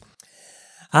Mind.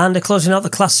 And closing out the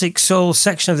classic soul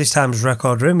section of this time's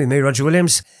record room with me, Roger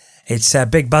Williams, it's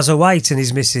Big Bazza White and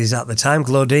his missus at the time,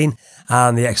 Glodean,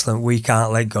 and the excellent We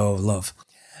Can't Let Go of Love.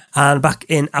 And back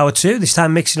in hour two, this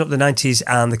time mixing up the 90s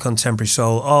and the contemporary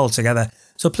soul all together.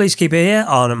 So please keep it here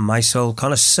on My Soul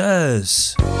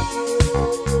Connoisseurs. But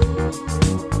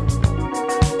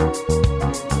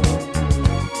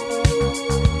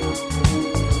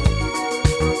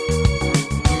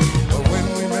when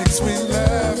we make sweet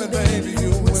love, and baby,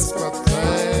 you whisper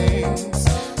things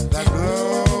that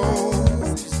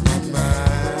blows my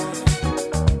mind.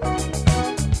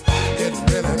 It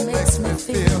really makes me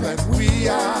feel that we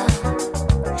are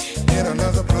in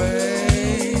another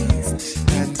place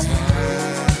and time.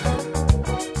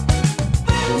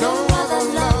 No other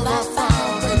love I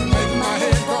found that make my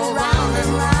head go round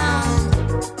and round.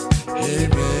 Hey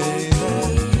baby,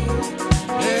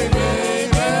 hey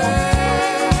baby.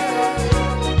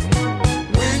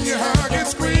 When you hug and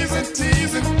squeeze and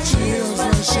tease and chills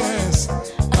rushes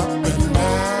up and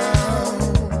down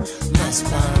my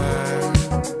spine.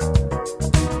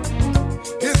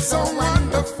 It's so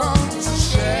wonderful to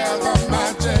share the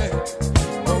magic,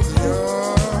 both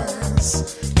yours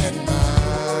and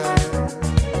mine.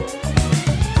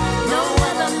 No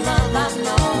other love I've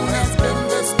known has been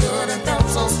this good and felt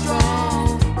so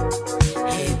strong.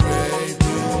 Hey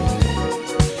baby,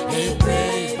 hey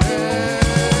baby.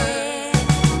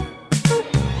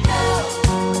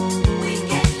 We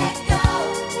can't let go.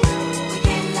 We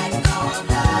can't let go of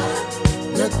love.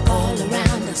 Look all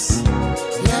around us,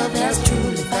 love has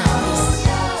truly found us.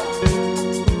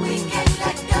 We can't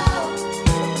let go.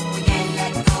 We can't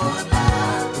let go of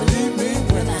love. Believe me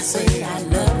when I say I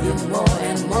love you more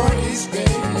and more each day.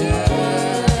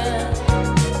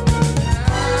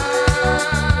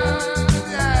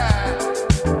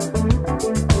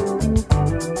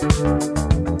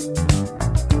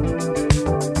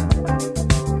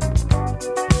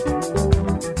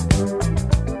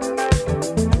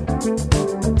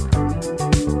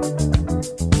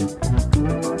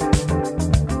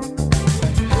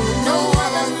 No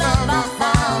other love I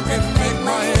found can make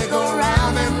my head go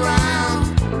round and round.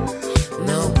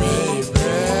 No baby,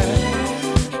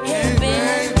 hey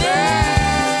baby.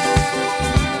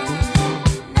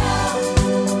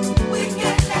 We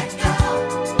can't let go.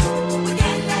 We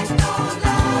can't let go of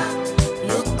love.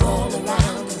 Look all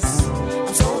around us,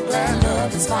 I'm so glad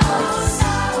love is found us.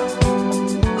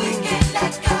 We can't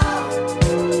let go.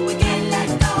 We can't let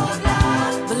go of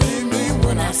love. Believe me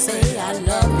when I say I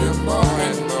love you more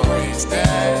and more each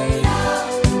day.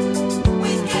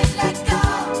 We can't let go.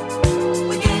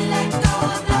 We can't let go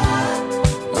of love.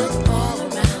 Look all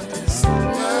around us,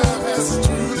 love has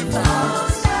truly found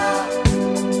us.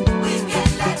 We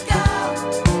can't let go.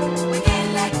 We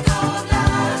can't let go of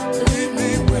love. Believe me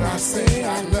when I say I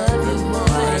love you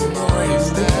more and more each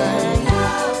day.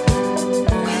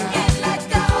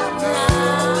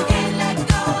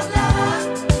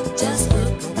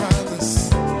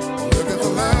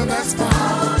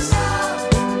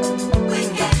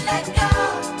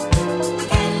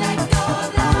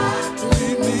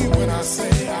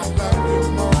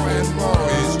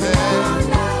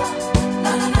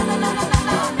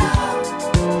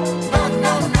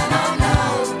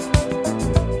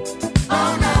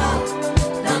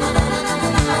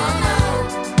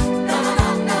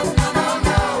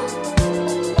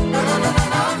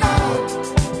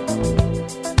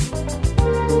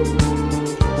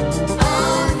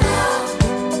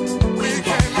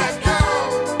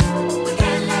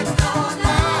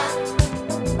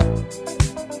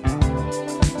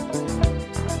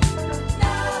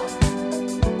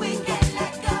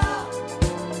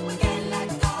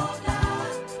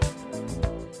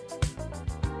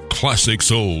 classic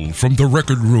soul from the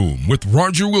record room with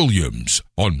Roger Williams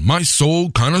on My Soul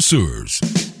Connoisseurs.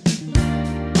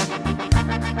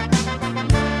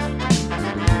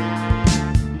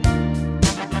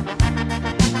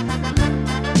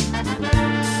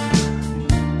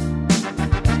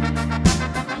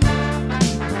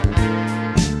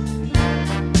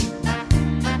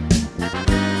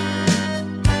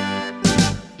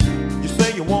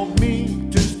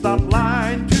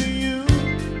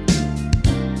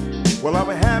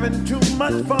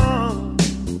 Much fun.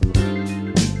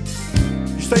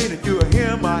 You say that you're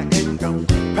him, I ain't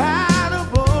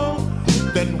compatible.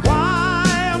 Then why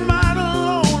am I the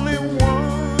lonely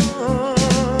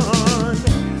one?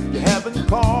 You haven't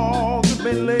called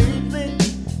me lately,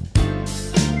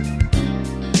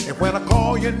 and when I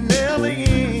call you nearly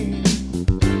in,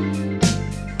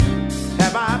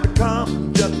 have I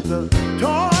become just a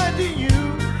toy to you?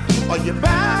 Are you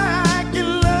back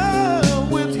in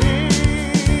love with him?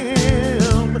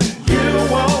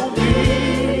 Want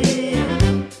me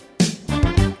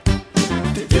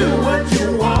to do what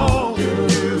you want to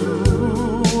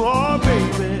do, oh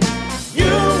baby,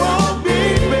 you want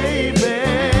me, baby,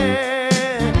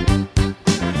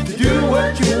 to do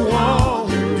what you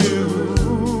want to do.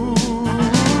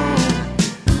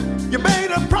 You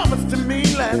made a promise to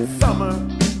me last summer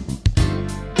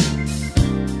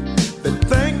that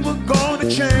things were gonna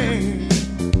change.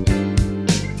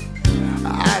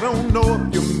 I don't know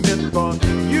if you meant for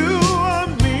you or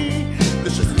me.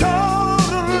 This is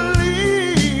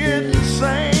totally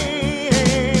insane.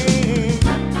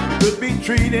 Could be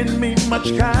treating me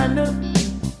much kinder,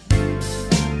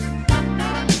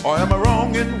 or am I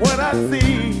wrong in what I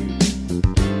see?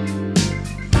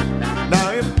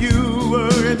 Now if you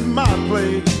were in my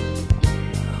place,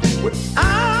 would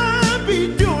I be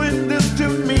doing this to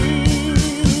me?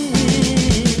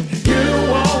 You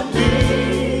want me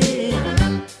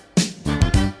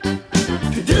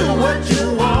do what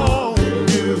you want to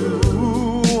do,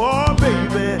 oh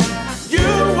baby, you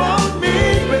want me,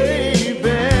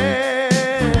 baby,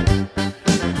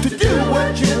 to do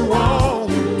what you want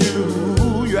to do.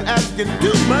 You're asking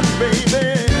too much, baby.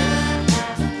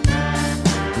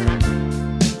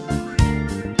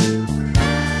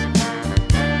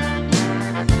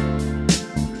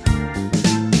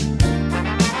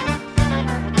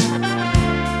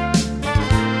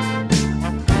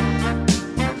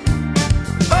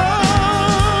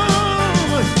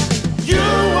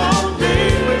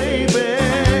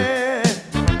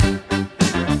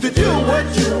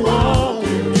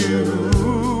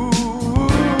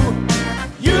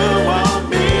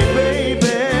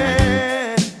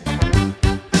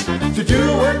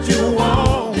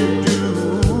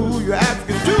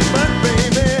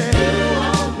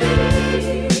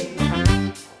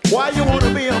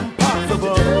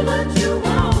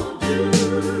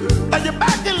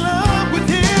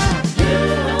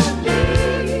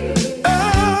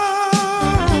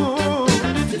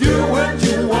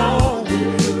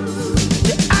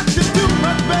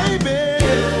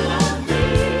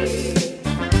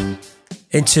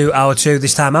 Into hour two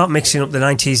this time out, mixing up the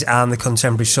 90s and the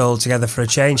contemporary soul together for a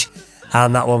change,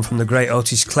 and that one from the great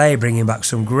Otis Clay, bringing back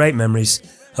some great memories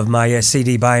of my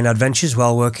CD buying adventures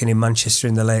while working in Manchester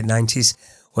in the late 90s,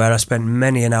 where I spent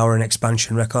many an hour in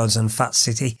Expansion Records and Fat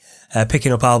City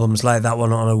picking up albums like that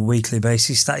one on a weekly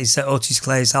basis. That is Otis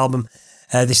Clay's album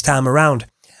this time around,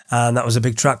 and that was a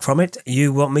big track from it,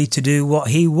 You Want Me to Do What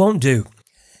He Won't Do.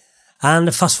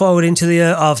 And fast forward into the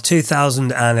year of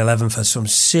 2011 for some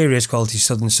serious quality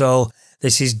Southern soul.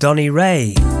 This is Donnie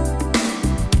Ray.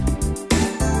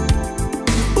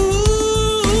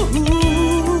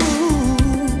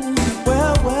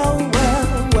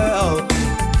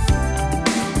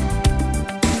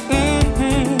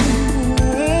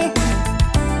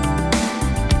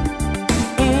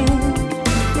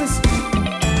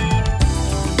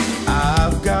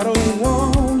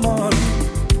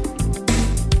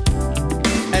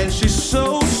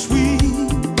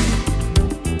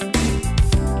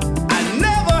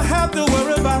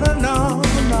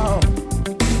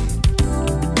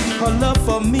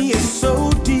 Me is so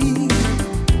deep.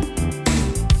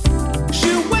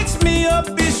 She wakes me up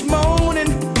each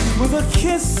morning with a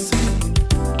kiss,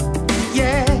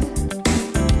 yeah.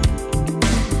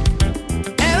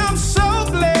 And I'm so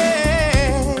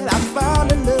glad I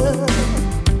found a love.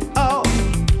 Oh,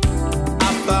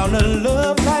 I found a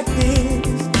love like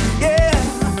this, yeah.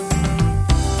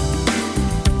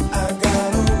 I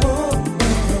got a woman,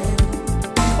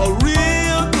 a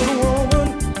real good woman,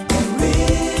 a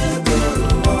real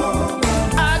good woman.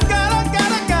 I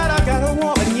got a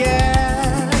woman,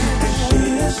 yeah. She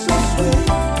is so sweet.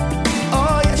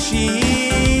 Oh, yeah,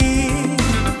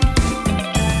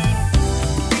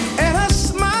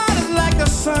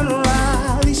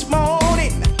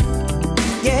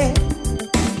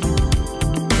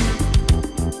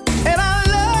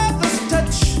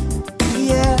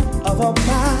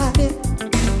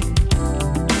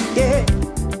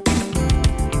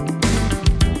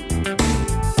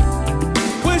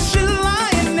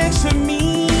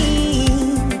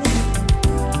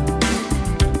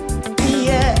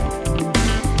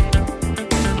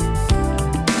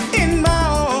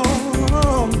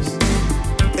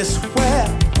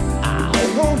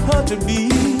 to be.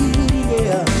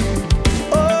 Yeah.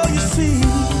 Oh, you see,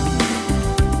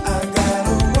 I've got a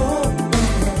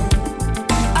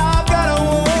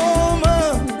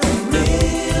woman, a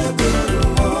real good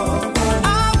woman.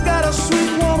 I've got a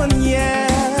sweet woman, yeah,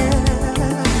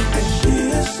 and she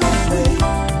is so sweet,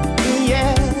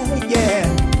 yeah, yeah.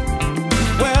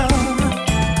 Well,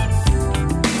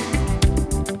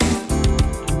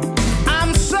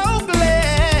 I'm so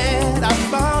glad I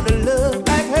found a love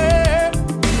like her.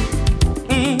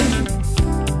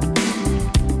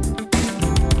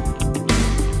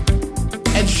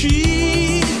 And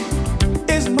she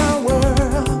is my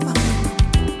world.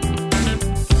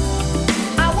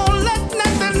 I won't let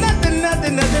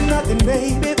nothing,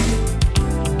 baby,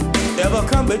 ever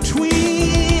come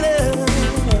between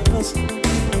us.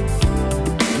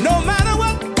 No matter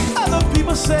what other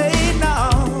people say, no.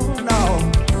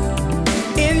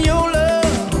 In your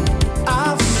love,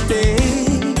 I'll stay.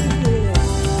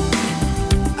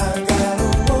 I've got a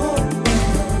woman,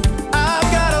 I've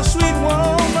got a sweet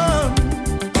woman,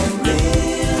 a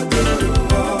real good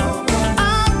woman.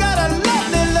 I've got a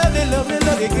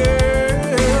lovely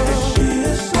girl. She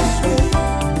is so sweet,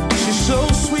 she's so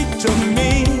sweet to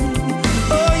me.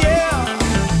 Oh yeah,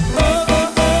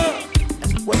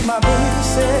 that's what my baby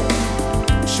said.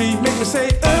 She make me say,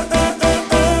 oh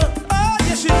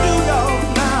yes she do, y'all.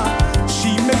 Now she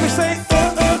make me say,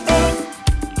 oh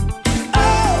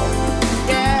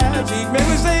yeah, she make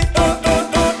me say, I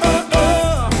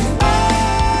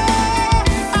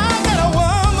got a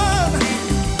woman,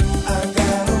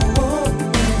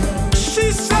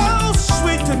 she's so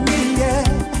sweet to me, yeah,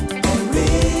 a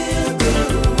real good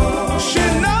woman. She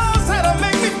knows how to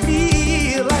make me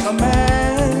feel like a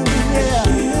man, yeah.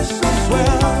 She is so sweet.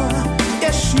 Well,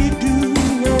 yes she do,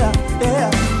 yeah, yeah.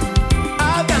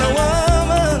 I've got a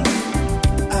woman,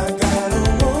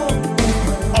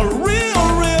 a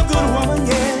real good woman,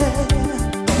 yeah,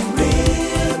 a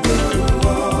real good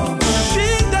woman. She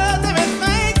does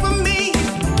everything for me,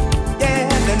 yeah,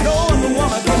 that no other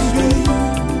woman can do,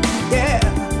 yeah.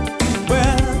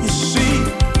 Well, you see,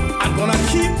 I'm gonna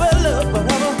keep her love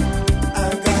forever. I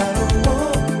got a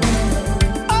woman,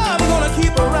 I'm gonna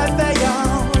keep her right there,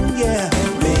 y'all, yeah,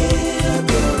 real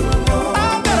good woman.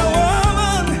 I've got a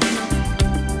woman,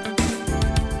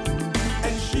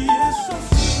 and she is so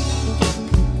sweet.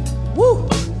 Woo,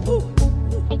 woo.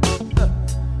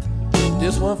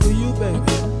 This one for you, baby.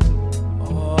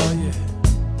 Oh yeah.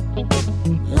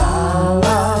 La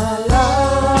la la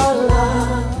la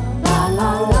la la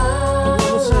la.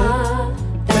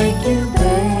 Thank you,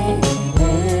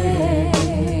 baby.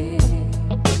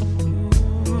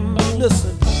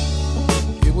 Listen,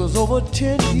 it was over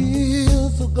 10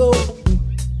 years ago.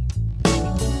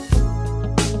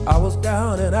 I was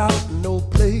down and out, no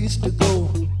place to go.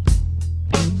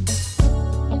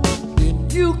 Then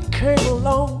you came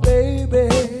along, baby.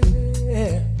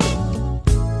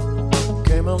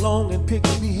 Came along and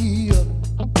picked me up.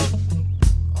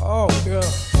 Oh,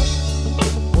 girl,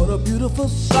 what a beautiful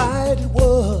sight it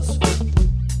was.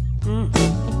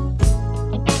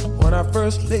 When I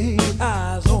first laid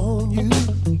eyes on you,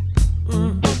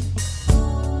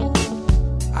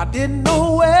 I didn't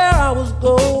know where I was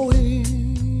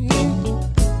going,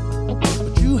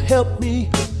 but you helped me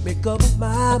make up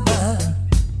my mind.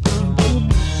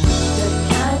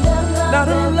 Now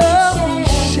the love we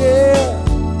share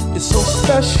is so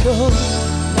special.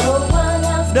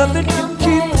 Nothing can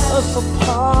keep us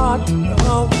apart.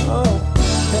 No, no.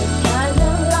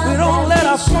 We don't let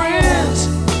our friends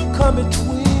come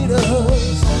between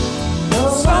us.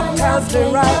 Sometimes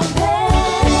they're right,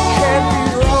 it can't be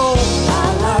wrong. La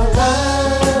la la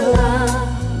la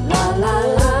la la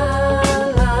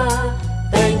la.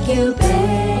 Thank you,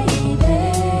 baby.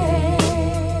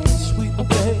 Sweet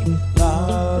baby. La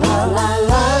la la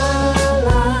la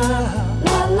la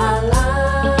la la la.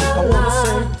 I wanna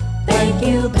say thank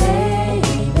you,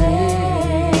 baby.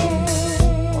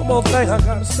 One more thing I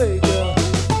gotta say, girl.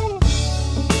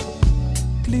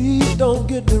 Please don't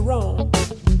get me wrong.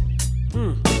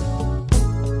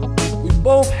 We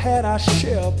both had our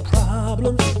share of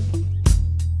problems,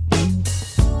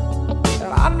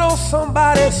 and I know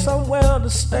somebody somewhere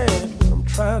understands what I'm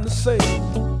trying to say.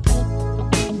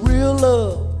 Real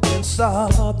love can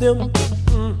solve them.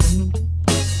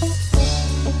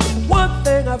 One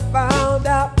thing I found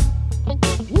out,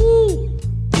 woo,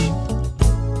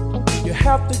 you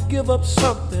have to give up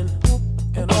something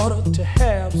in order to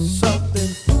have something.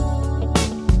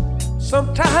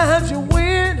 Sometimes you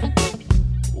win,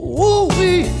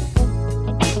 woo-wee.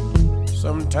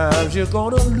 Sometimes you're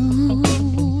gonna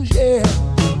lose, yeah.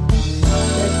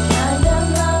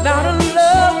 Now the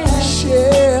love we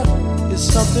share is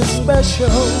something special.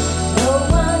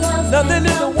 Nothing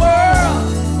in the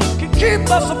world can keep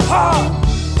us apart.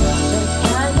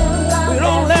 We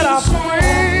don't let our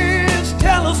friends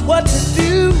tell us what to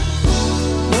do.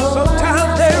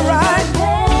 Sometimes they're right,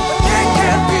 but they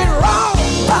can't be wrong.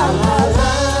 La la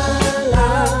la la la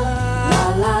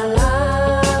la la.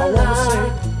 I wanna say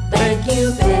thank you,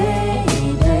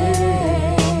 baby,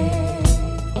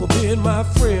 for being my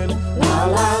friend. La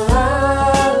la la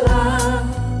la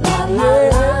la la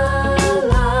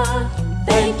la.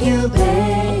 Thank you,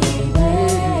 baby.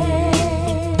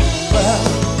 Well,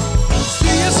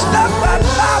 see you stuck right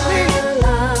by me.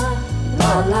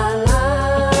 La la la la.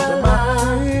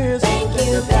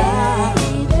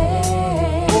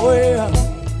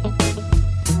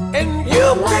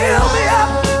 Build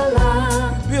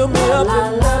me up,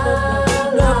 and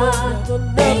never,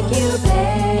 thank you,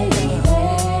 baby.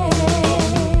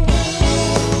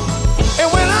 And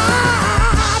when I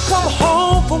come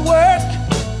home from work,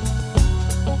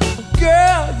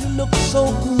 girl, you look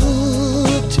so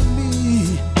good to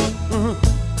me.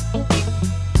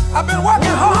 I've been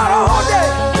working hard all day.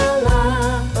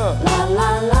 I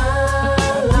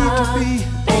need to be.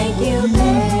 Thank you,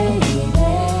 baby.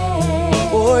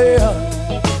 Oh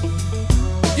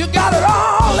yeah. You got it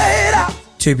all laid out.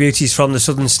 Two beauties from the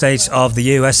southern states of the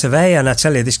US of A, and I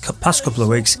tell you, this past couple of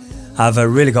weeks I've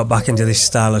really got back into this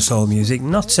style of soul music.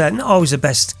 Not always the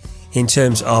best in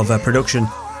terms of production,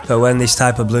 but when this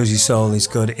type of bluesy soul is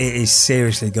good, it is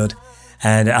seriously good,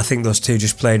 and I think those two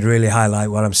just played really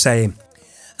highlight what I'm saying.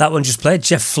 That one just played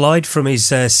Jeff Floyd from his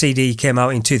CD came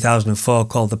out in 2004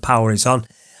 called The Power Is On,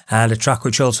 and a track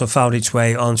which also found its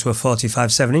way onto a 45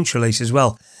 7-inch release as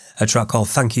well, a track called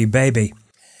Thank You Baby.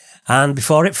 And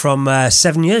before it, from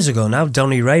 7 years ago now,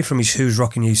 Donnie Ray from his Who's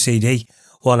Rockin' You CD,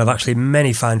 one of actually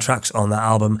many fine tracks on that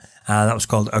album, and that was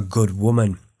called A Good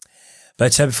Woman.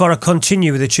 But before I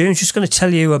continue with the tunes, just going to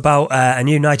tell you about a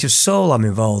new night of soul I'm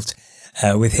involved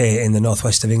with here in the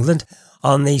northwest of England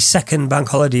on the second bank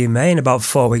holiday in May in about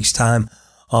 4 weeks' time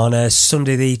on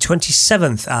Sunday the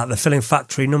 27th at the Filling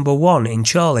Factory No. 1 in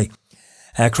Chorley.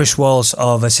 Chris Walls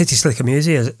of City Slicker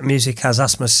Music has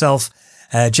asked myself,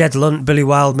 Jed Lunt, Billy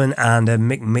Wildman and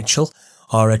Mick Mitchell,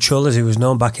 or Chull as he was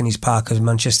known back in his Parker's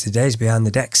Manchester days behind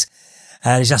the decks,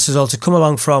 and he's asked us all to come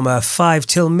along from 5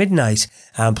 till midnight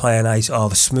and play a night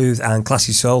of smooth and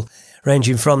classy soul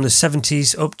ranging from the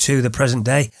 70s up to the present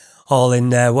day, all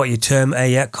in what you term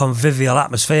a convivial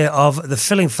atmosphere of the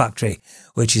Filling Factory,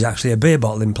 which is actually a beer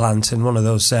bottling plant and one of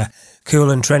those cool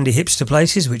and trendy hipster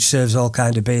places which serves all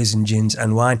kind of beers and gins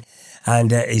and wine,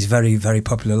 and is very, very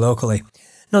popular locally.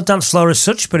 No dance floor as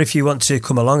such, but if you want to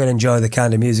come along and enjoy the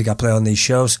kind of music I play on these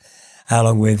shows,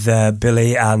 along with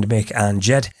Billy and Mick and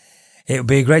Jed, it would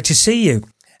be great to see you.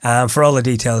 And for all the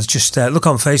details, just look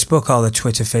on Facebook or the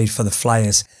Twitter feed for the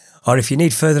flyers. Or if you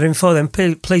need further info, then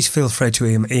please feel free to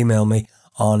email me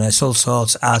on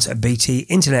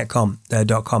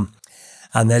soulsorts@btinternet.com.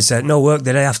 And there's no work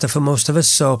the day after for most of us,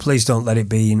 so please don't let it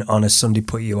be on a Sunday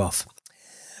put you off.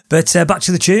 But back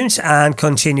to the tunes and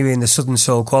continuing the Southern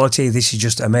Soul quality, this is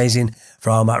just amazing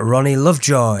from Ronnie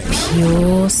Lovejoy.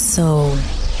 Pure soul.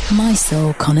 My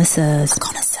Soul Connoisseurs.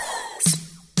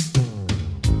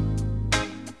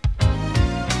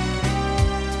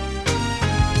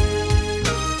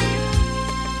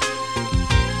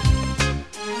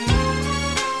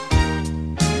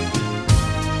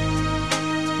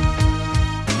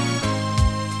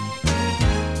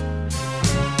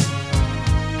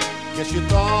 Guess you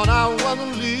thought I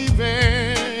wasn't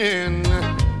leaving.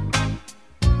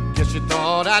 Guess you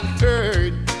thought I'd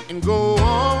hurt and go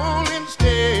on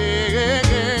instead.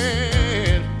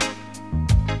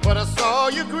 But I saw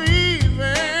you grieving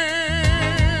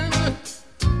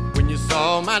when you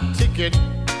saw my ticket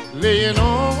laying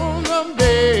on the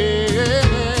bed.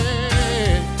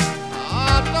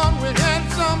 I thought we had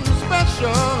something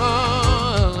special,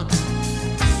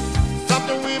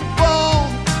 something we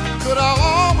both could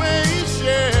always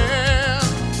share.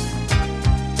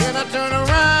 Then I turn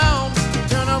around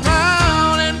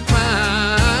and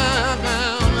found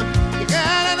you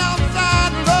got an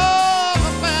outside love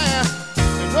affair.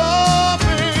 And oh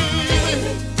baby,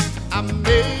 I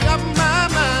made up my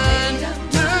mind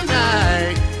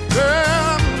tonight. Girl,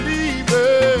 I'm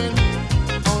leaving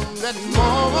on that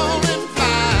morning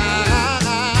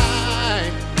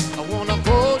flight. I wanna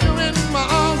hold you in my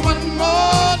arms one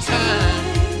more time.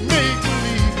 Make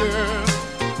believe, girl,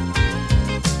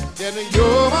 that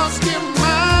you're still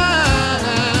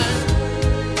mine.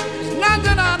 It's not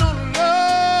that I don't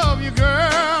love you,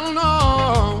 girl,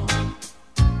 no,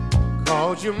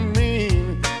 'cause you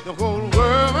mean the whole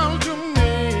world to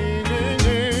me.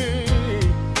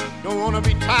 Don't wanna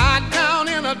be tied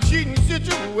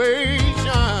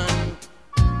situation.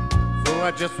 So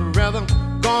I just rather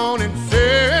go on and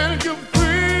set you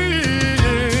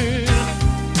free.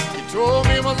 You told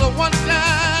me it was a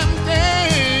one-time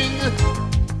thing.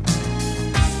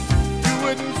 You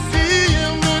wouldn't see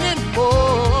him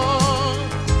anymore.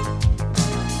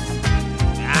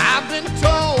 I've been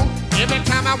told every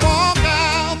time I walk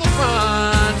out the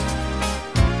front,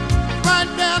 right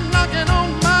there knocking on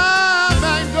my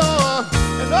back door.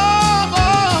 And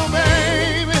oh,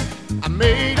 baby, I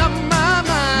made up my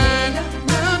mind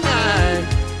tonight.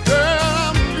 Girl,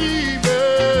 I'm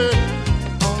leaving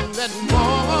on that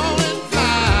morning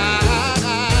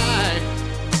flight.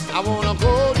 I wanna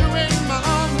hold you in my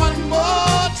arms one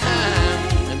more time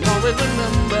and always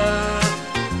remember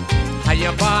how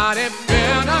your body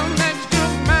felt next to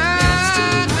mine.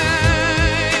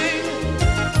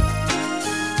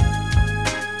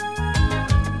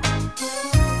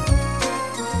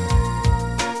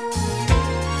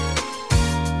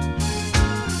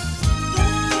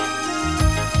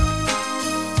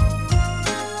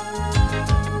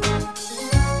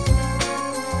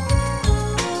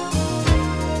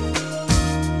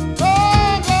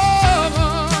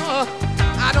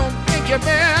 You've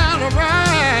been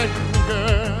around,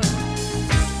 girl,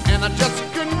 and I just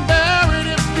couldn't bear it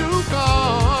if you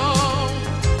gone.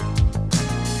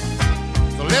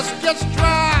 So let's just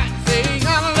try saying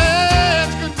our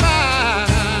last goodbye.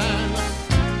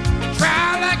 Try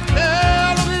like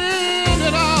hell to end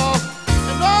it all.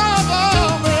 And oh,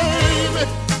 baby,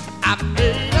 I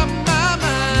made up my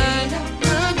mind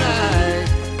tonight.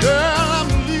 Girl, I'm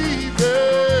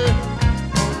leaving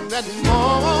on that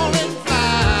morning.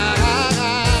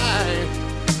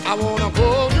 I wanna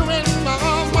hold you in my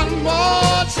arms one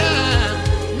more time.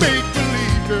 Make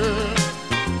believe, girl,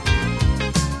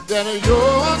 that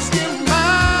you're still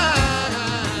mine.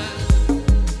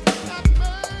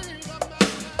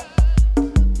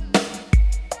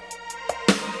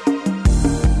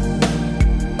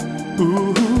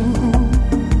 Ooh,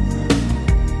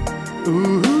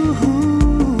 ooh,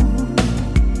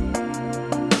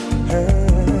 hey,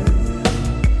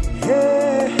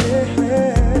 hey, hey, hey.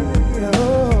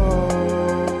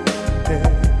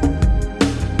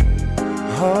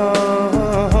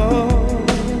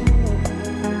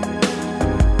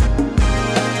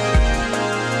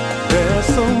 There's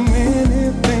so many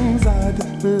things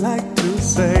I'd like to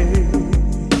say,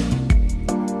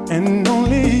 and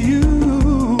only you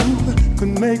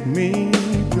could make me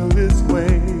feel this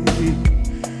way.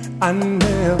 I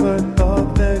never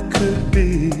thought there could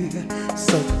be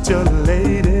such a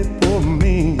lady for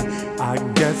me. I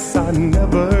guess I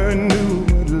never knew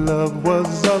what love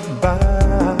was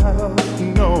about.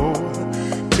 No,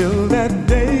 till that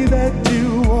day that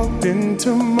you walked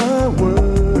into my world,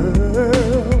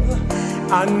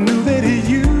 I knew that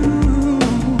you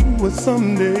would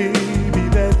someday be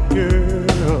that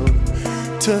girl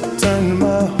to turn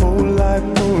my whole life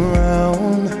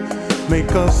around,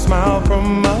 make a smile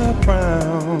from my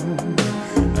frown.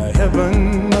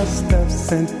 Heaven must have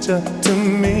sent you to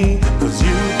me, 'cause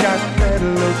you got that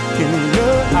look in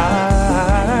your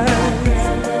eyes,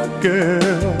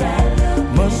 girl.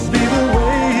 Must be the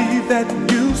way that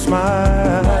you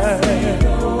smile.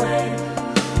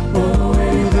 Oh,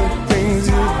 the things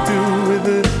you do with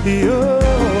your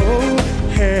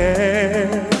hair,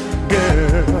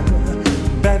 girl.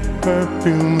 That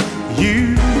perfume you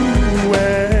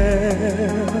wear.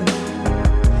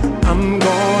 I'm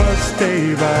gonna stay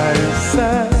by your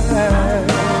side,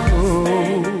 oh,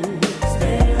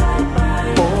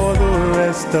 for the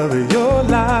rest of your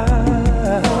life.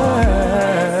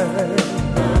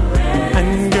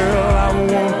 And girl, I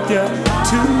want you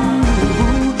to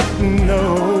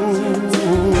know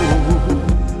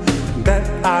that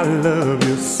I love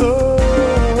you so.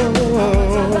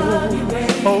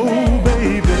 Oh,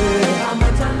 baby.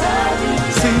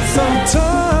 See,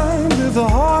 sometimes it's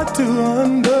hard to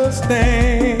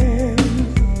understand.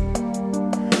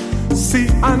 See,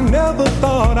 I never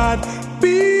thought I'd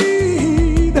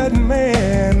be that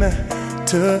man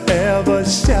to ever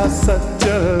share such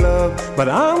a love, but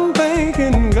I'm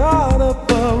thanking God up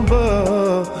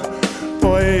above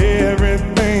for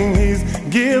everything He's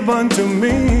given to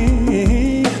me,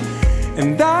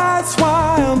 and that's why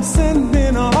I'm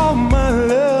sending all my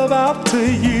love out to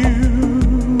you.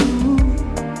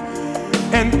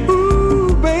 And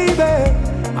ooh, baby,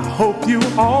 I hope you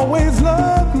always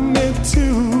love me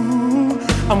too.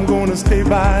 I'm gonna stay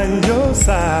by your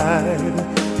side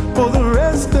for the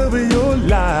rest of your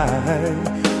life.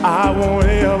 I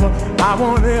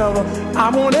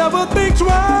won't ever think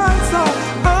twice.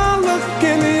 I'll look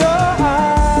in your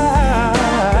eyes,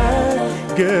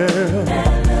 girl,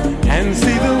 and see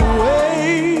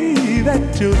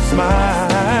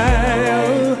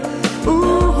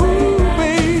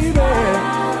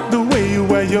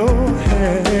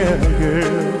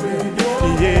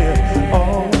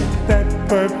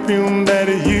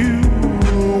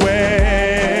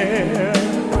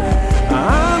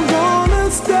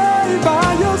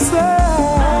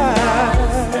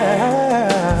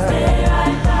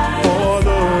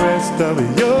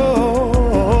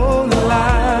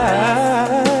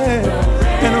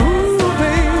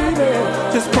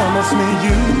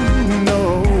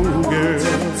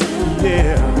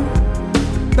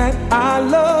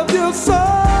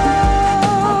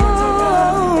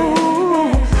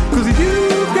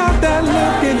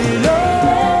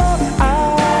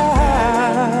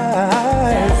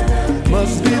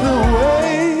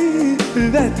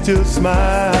that your smile.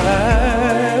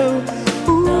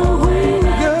 Ooh,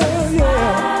 yeah,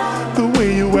 yeah. The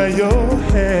way you wear your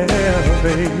hair,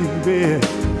 baby.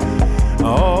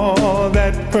 All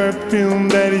that perfume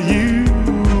that you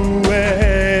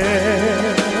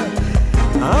wear.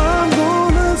 I'm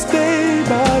gonna stay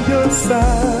by your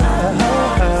side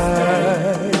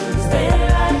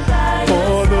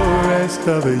for the rest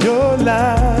of your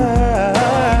life.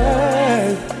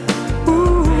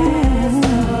 Ooh,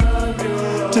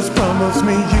 just promise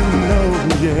me you know,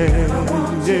 yeah,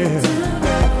 yeah,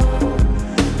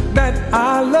 that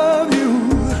I love you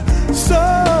so.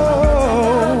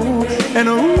 And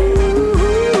ooh,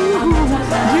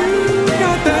 you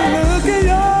got that look in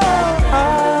your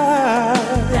eye.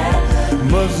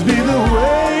 Must be the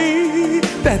way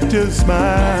that you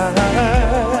smile.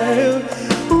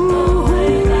 Ooh,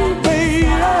 baby,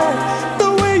 the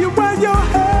way you wear your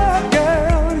hair,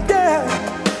 girl, yeah.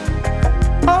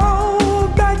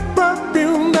 Oh, that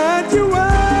perfume that you wear.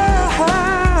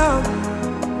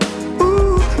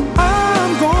 Ooh,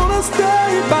 I'm gonna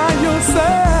stay by your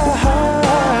side.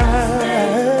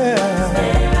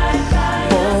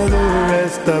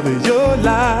 Of your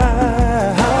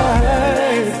life.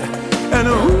 And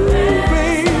ooh,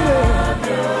 baby,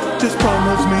 just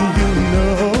promise me you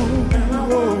know.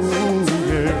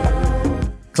 Yeah.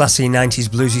 Classy 90s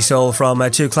bluesy soul from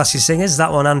two classy singers.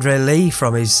 That one, André Lee,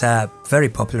 from his very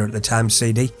popular at the time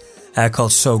CD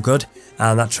called So Good,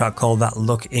 and that track called That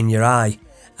Look in Your Eye.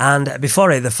 And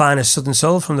before it, the finest Southern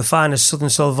Soul from the finest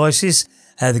Southern Soul voices,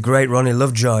 the great Ronnie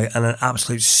Lovejoy, and an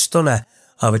absolute stunner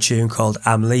of a tune called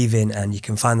I'm Leaving, and you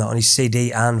can find that on his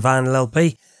CD and vinyl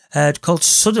LP called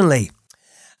Suddenly.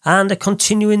 And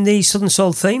continuing the Southern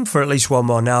Soul theme for at least one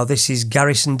more now, this is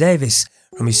Garrison Davis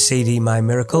from his CD My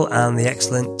Miracle and the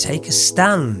excellent Take a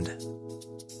Stand.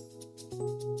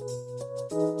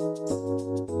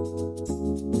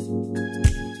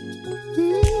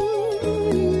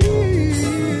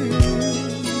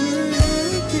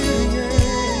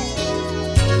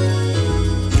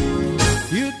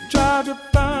 To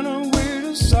find a way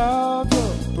to solve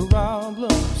your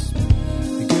problems,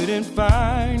 you couldn't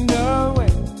find a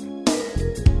way.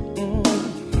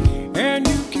 And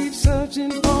you keep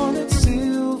searching for that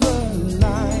silver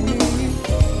lining.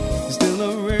 Still a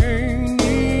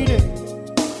rainy day.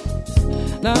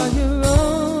 Now you're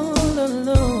all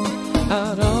alone,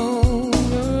 out on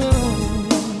your own,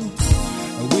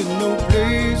 with no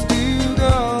place to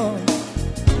go.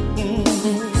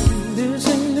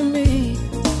 Listen to me,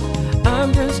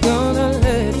 I'm just gonna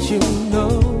let you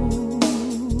know.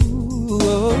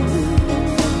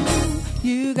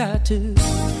 You got to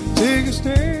take a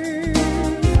stand,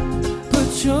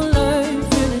 put your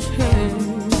life in his hand.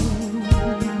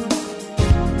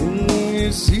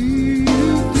 You see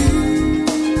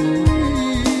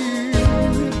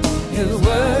his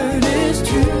word is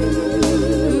true.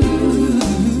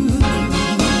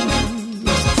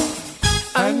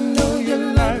 I know your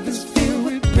life is filled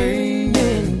with pain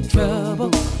and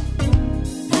trouble,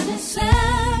 And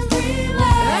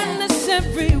it's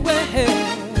everywhere.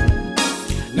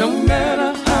 no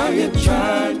matter how you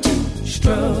try to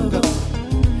struggle.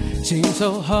 Seems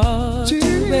so hard to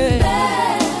bear.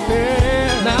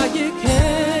 Now you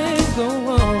can't go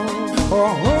on.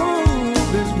 Oh,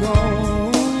 hope is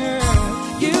gone,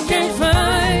 yeah. You can't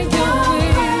find your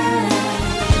way.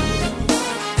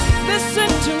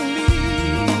 Listen to me,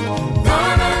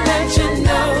 gonna let you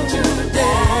know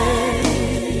today.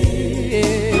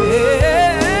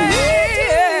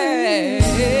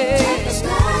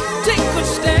 Take a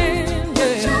stand,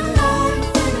 yeah.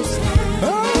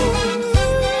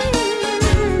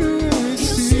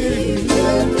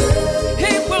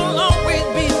 He will always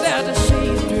be there to see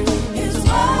you through. His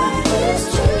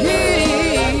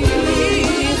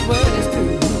word is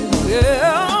true.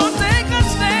 Yeah, take a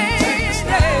stand,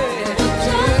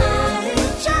 yeah.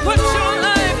 Put your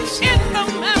life in the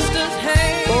Master's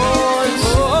hand.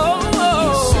 Oh,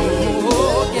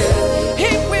 yeah.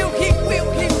 He will be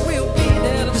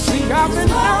there to see you through. I've been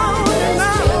down and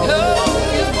out. Oh,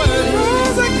 his word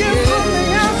is I give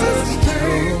nothing else is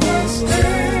take a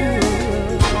stand.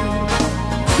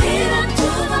 Lead unto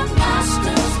the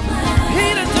Master's plan.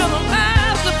 Heed unto the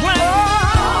Master plan.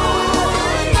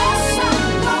 Yes, I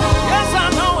know. Yes, I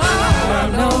know. I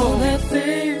know that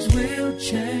things will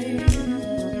change.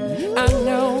 I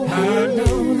know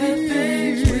that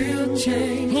things will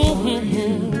change.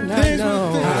 I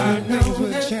know that things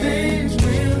will change.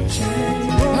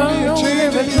 I know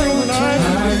everything will change.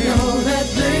 I know that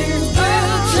things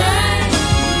will change.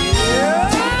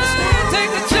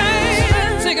 Take a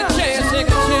chance, take a chance, take a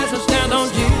chance and stand on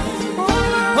Jesus.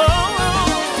 Oh,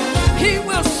 he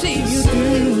will see you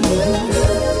through.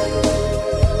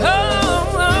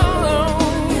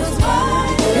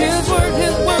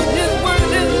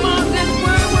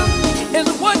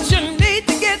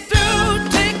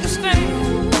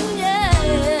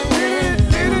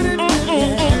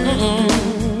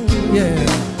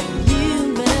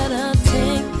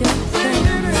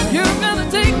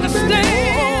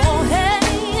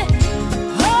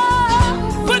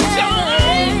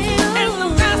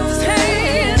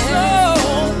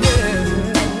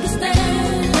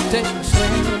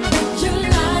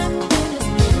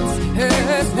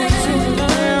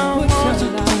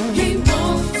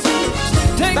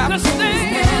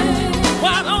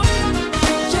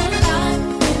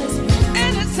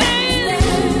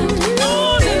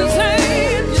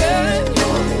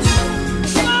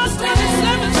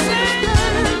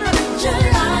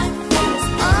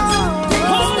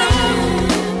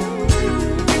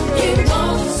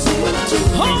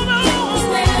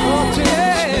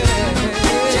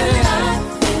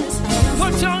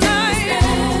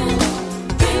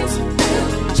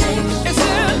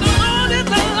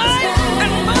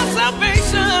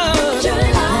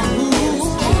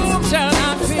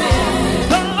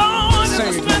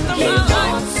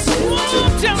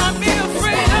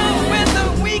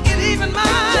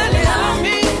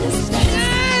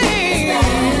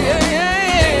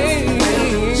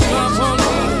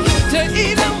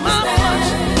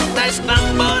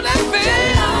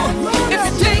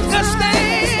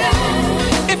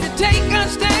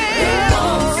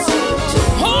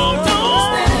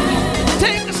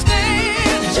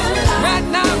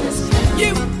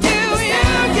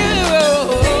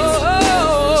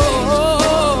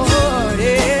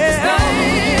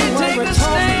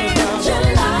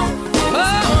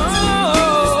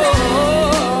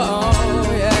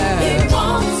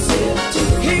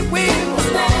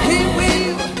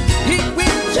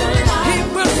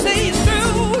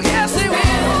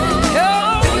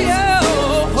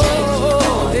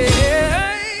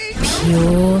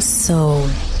 Soul.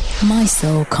 My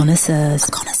Soul Connoisseurs.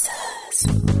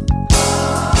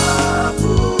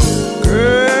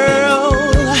 Girl,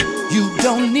 you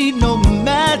don't need no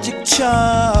magic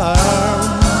charm.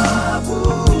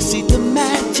 See the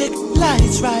magic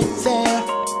lights right there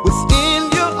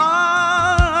within your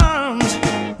arms.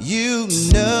 You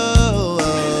know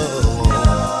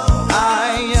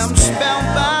I am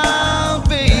spellbound,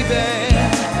 baby,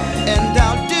 and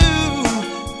I'll do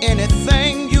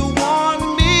anything you want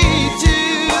me to.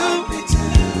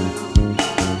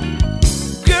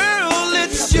 Girl,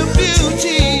 it's your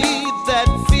beauty that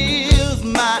fills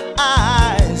my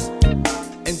eyes,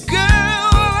 and girl,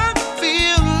 I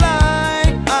feel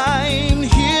like I'm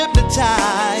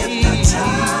hypnotized.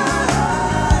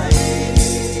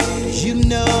 You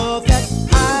know that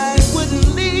I wouldn't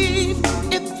leave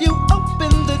if you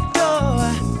opened the door.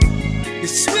 Your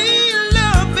sweet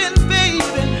loving,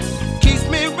 baby, keeps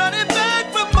me running back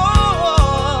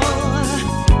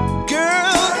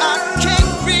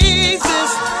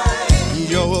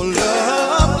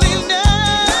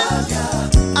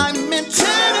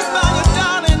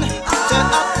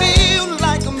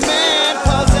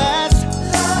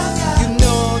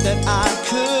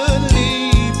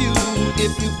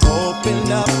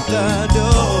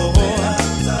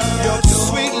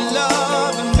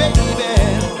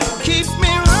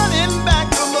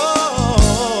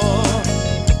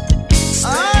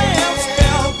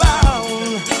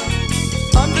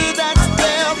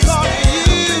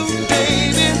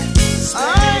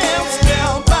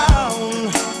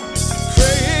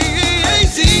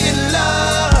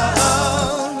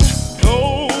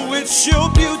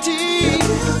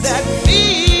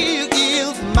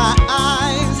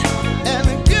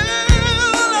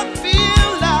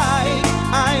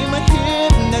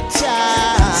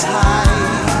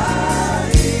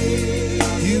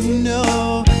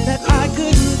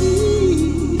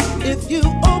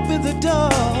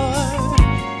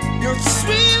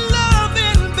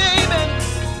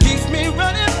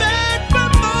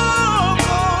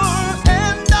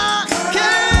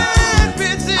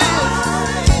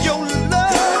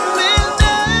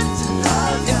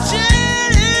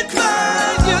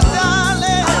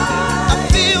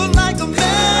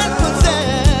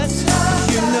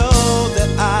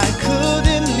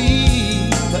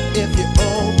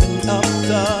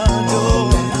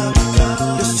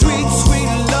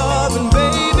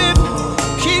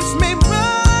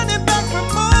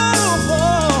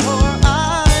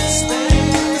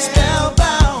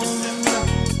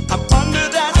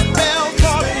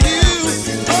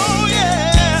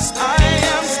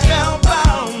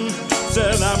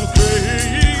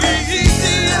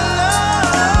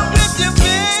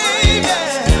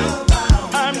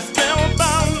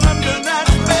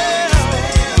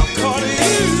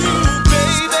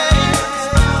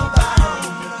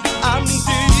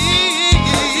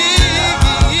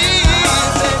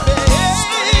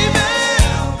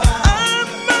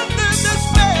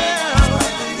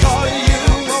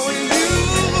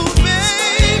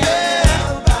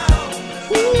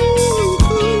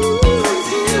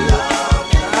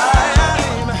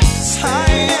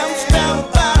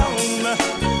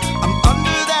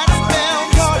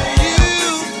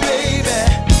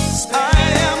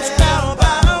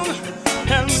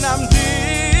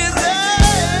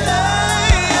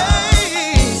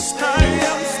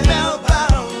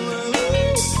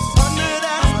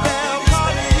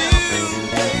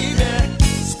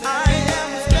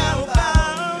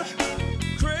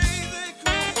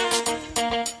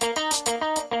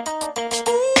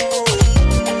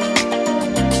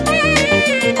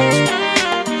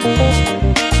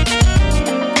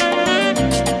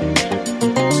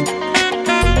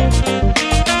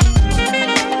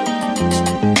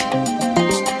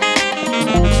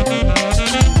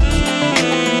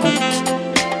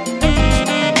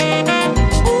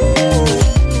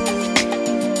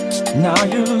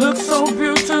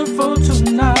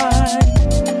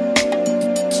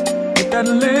that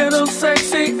little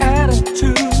sexy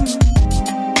attitude.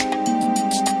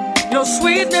 Your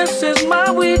sweetness is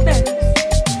my weakness,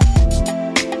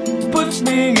 puts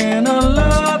me in a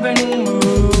loving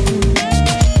mood.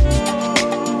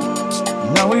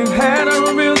 Now we've had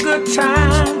a real good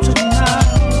time tonight,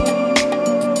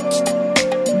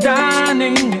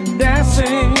 dining and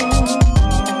dancing,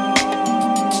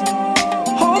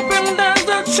 hoping there's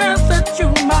a chance that you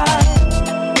might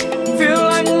feel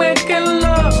like making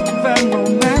love and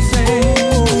romancing.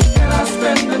 Can I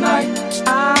spend the night?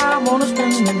 I wanna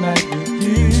spend the night with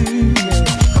you.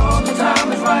 Cause the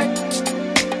time is right.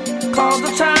 Cause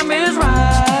the time is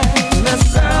right. Let's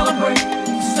celebrate,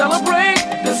 celebrate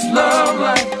this love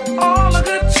life. All a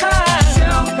good time.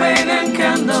 Champagne and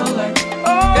candlelight.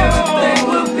 Oh, everything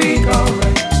will be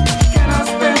alright. Can I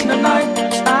spend the night?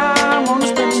 I wanna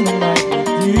spend the night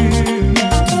with you.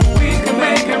 We can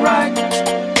make it right.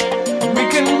 We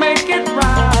can make it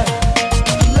right.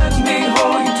 Let me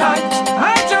hold you tight.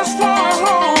 I just wanna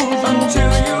hold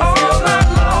until you feel that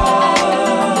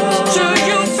love. Till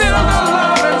you feel the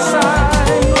love inside.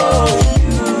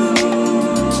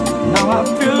 Now I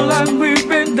feel like we've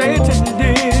been dating,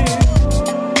 dear,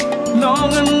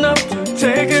 long enough to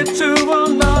take it to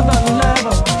another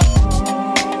level.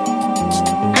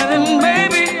 And then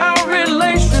maybe our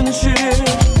relationship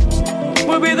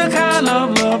will be the kind of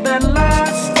love that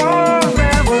lasts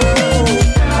forever.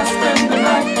 Can I spend the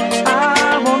night? I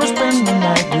wanna spend the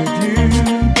night with you,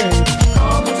 baby.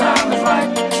 Cause the time is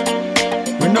right.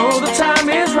 We know the time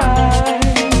is right.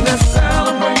 Let's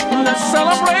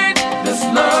celebrate this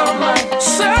love life.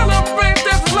 Celebrate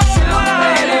this love life.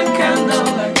 Champagne and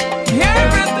candlelight.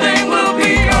 Everything will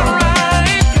be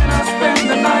alright. Can I spend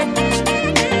the night?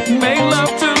 Make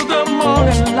love to the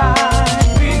morning light.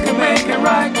 We can make it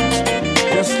right.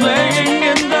 Just laying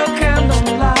in the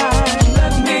candlelight.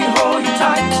 Let me hold you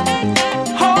tight.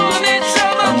 Hold each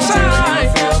other tight.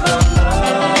 Feel the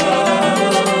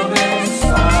love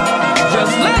inside.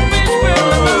 Just let me feel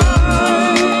the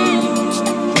love.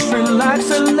 Just relax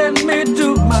and let me do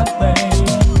my thing.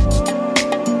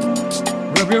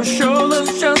 Rub your shoulders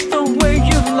just the way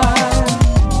you like.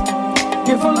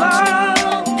 If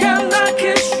alive, can I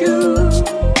kiss you?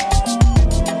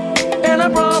 And I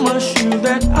promise you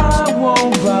that I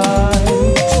won't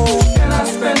bite. Can I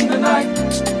spend the night?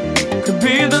 Could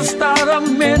be the start of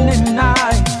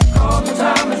midnight. Cause the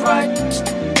time is right.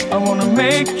 I wanna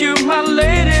make you my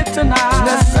lady tonight.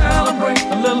 Let's celebrate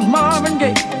a little Marvin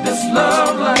Gaye. This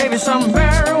love life, maybe some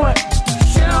very white.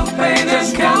 Champagne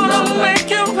and candlelight. Make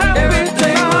you happy.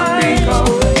 Everything will be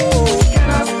alright. Can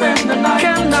I spend the night?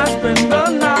 Can I spend the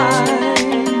night?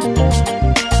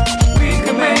 We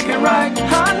can make it right.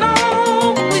 I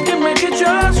know we can make it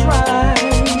just right.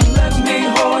 Let me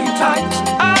hold you tight.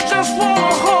 I just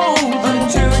wanna hold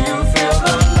until you feel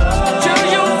the love. Till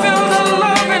you feel the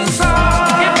love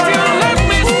inside. If you let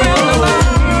me spend the night.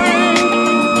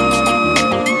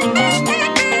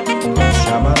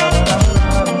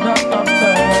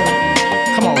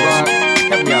 Come on, Rod.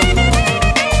 Help me out.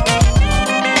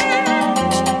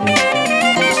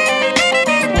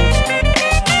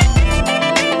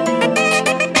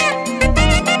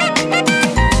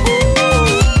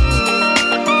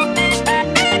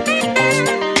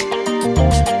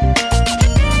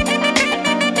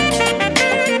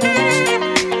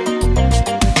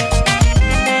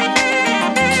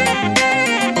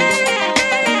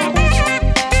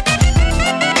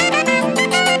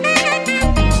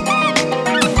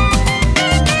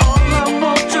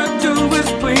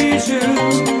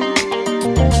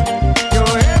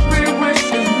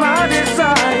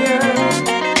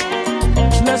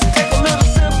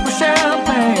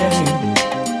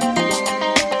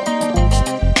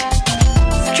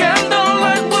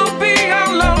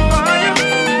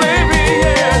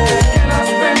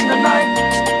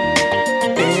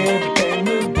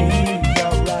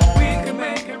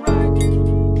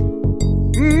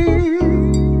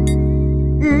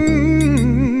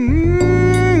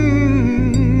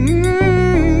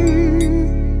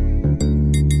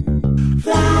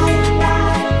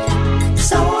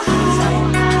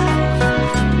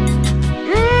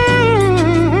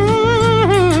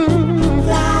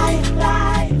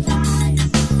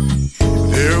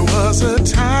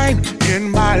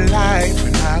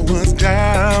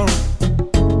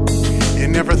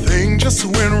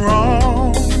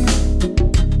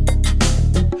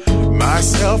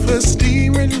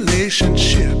 self-esteem,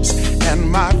 relationships,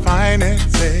 and my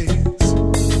finances.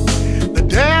 The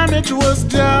damage was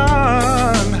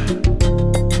done.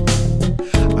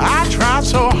 I tried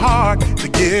so hard to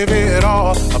give it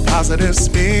all a positive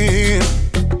spin.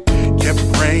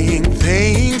 Kept praying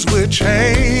things would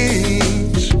change.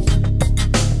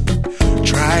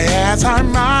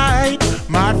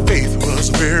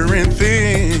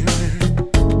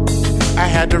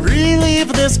 had to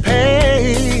relieve this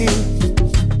pain.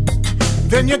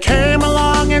 Then you came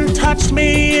along and touched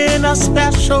me in a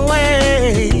special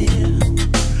way,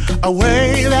 a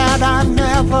way that I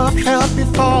never felt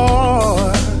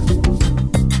before.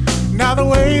 Now the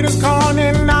weight is gone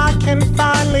and I can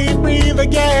finally breathe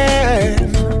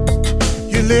again.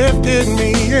 You lifted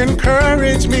me,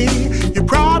 encouraged me, you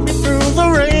brought me through the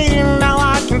rain. Now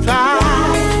I can fly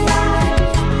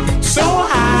so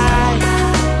high,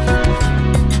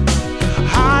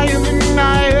 higher than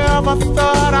I ever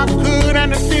thought I could,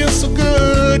 and it feels so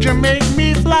good. You make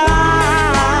me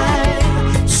fly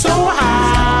so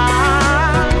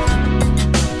high,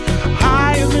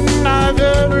 higher than I've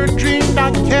ever dreamed.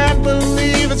 I can't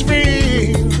believe it's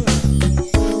real.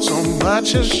 So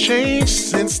much has changed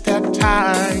since that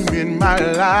time in my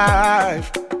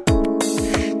life.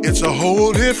 It's a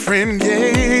whole different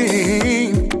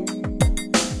game.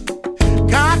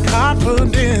 Got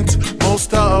confidence,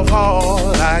 most of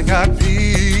all I got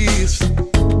peace.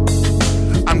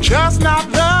 I'm just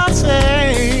not the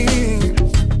same.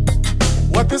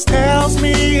 What this tells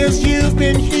me is you've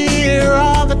been here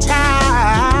all the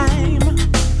time,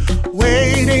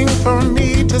 waiting for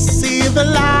me to see the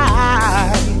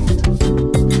light.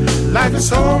 Life is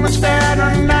so much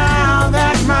better now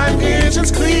that my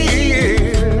vision's clear.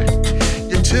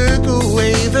 You took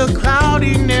away the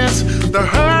cloudiness, the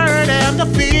hurt and the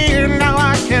fear. Now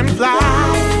I can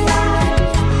fly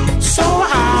so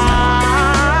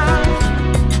high,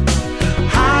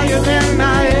 higher than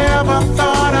I ever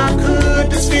thought I could.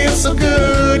 This feels so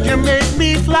good. You make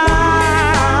me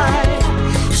fly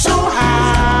so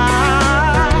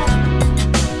high,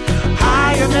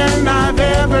 higher than I've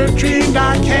ever dreamed.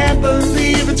 I can't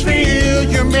believe it's real.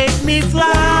 You make me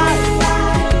fly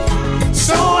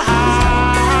so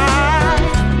high,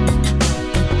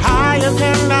 higher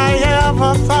than I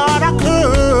ever thought I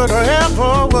could or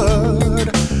ever would.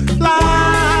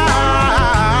 Fly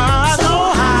so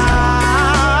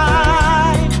high,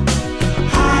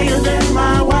 higher than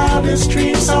my wildest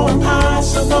dreams, so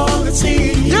impossible to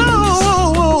see. You,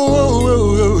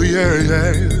 yeah,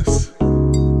 yes.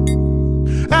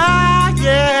 Ah,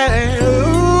 yeah.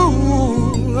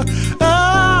 Ooh.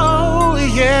 Oh,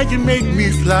 yeah, you make me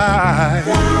fly.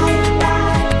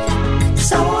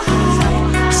 So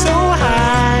high, so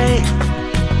high.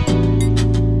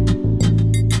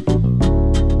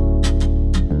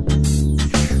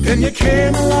 Then you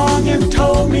came along and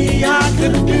told me I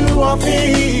could do all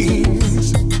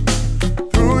things.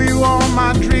 Through you all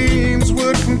my dreams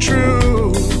would come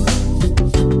true.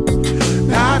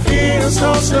 Now I feel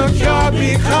so secure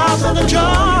because of the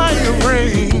joy you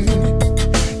bring.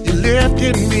 You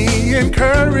lifted me,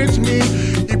 encouraged me,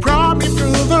 you brought me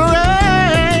through the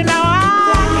rain. Now I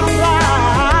can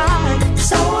fly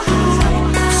so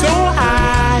high, so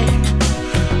high,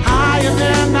 higher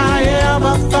than I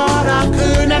ever thought I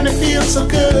could, and it feels so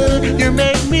good. You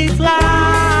make me fly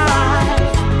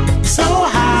so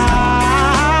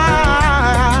high,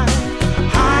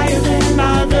 higher than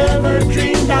I've ever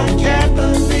dreamed. I can't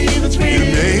believe it's real.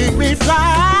 You make me fly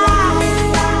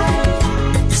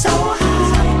so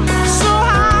high, so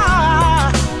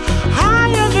high,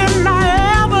 higher than I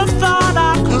ever thought I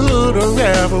could or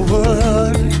ever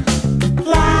would.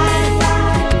 Fly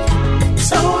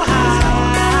so high,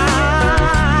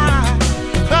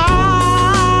 fly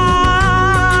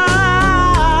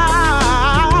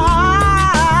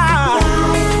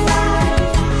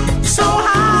so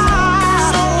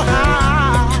high, so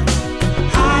high,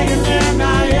 higher than I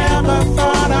ever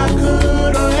thought I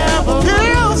could or ever would.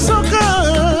 Feel so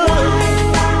good,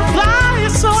 fly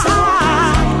so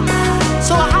high,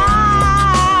 so high,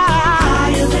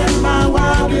 higher than my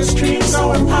wildest dreams,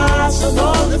 so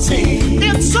impossible to see.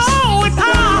 It's so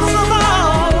impossible,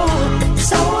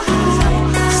 so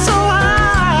high, so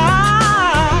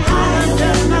high, higher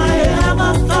than I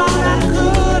ever thought I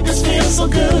could. This feels so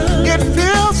good. It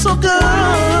feels so good,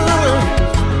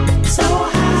 so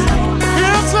high,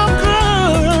 feels so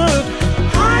good,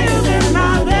 higher than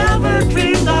I've ever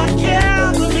dreamed. I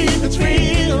can't believe it's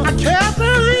real. I can't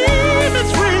believe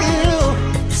it's real.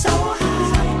 So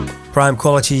high. Prime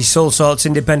quality soul sorts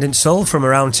independent soul from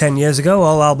around 10 years ago.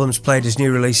 All albums played as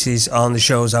new releases on the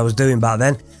shows I was doing back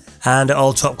then, and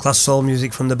all top class soul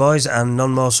music from the boys, and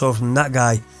none more so from that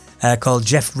guy called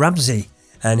Jeff Ramsey,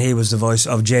 and he was the voice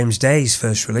of James Day's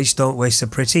first release, Don't Waste the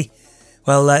Pretty.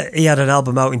 Well, he had an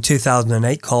album out in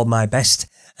 2008 called My Best,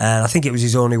 and I think it was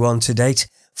his only one to date,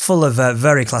 full of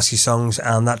very classy songs,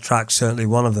 and that track's certainly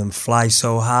one of them, Fly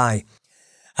So High.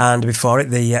 And before it,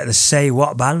 the Say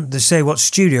What band, the Say What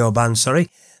studio band,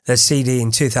 their CD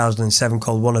in 2007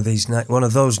 called One of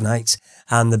Those Nights,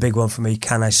 and the big one for me,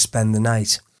 Can I Spend the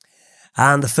Night?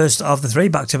 And the first of the three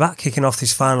back-to-back, kicking off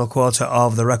this final quarter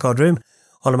of the Record Room,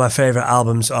 one of my favourite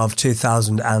albums of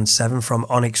 2007 from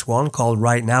Onyx One called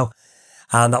Right Now,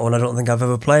 and that one I don't think I've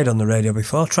ever played on the radio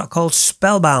before, a track called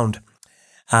Spellbound.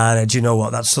 And do you know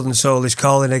what? That Southern Soul is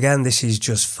calling again. This is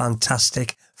just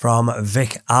fantastic from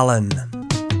Vick Allen.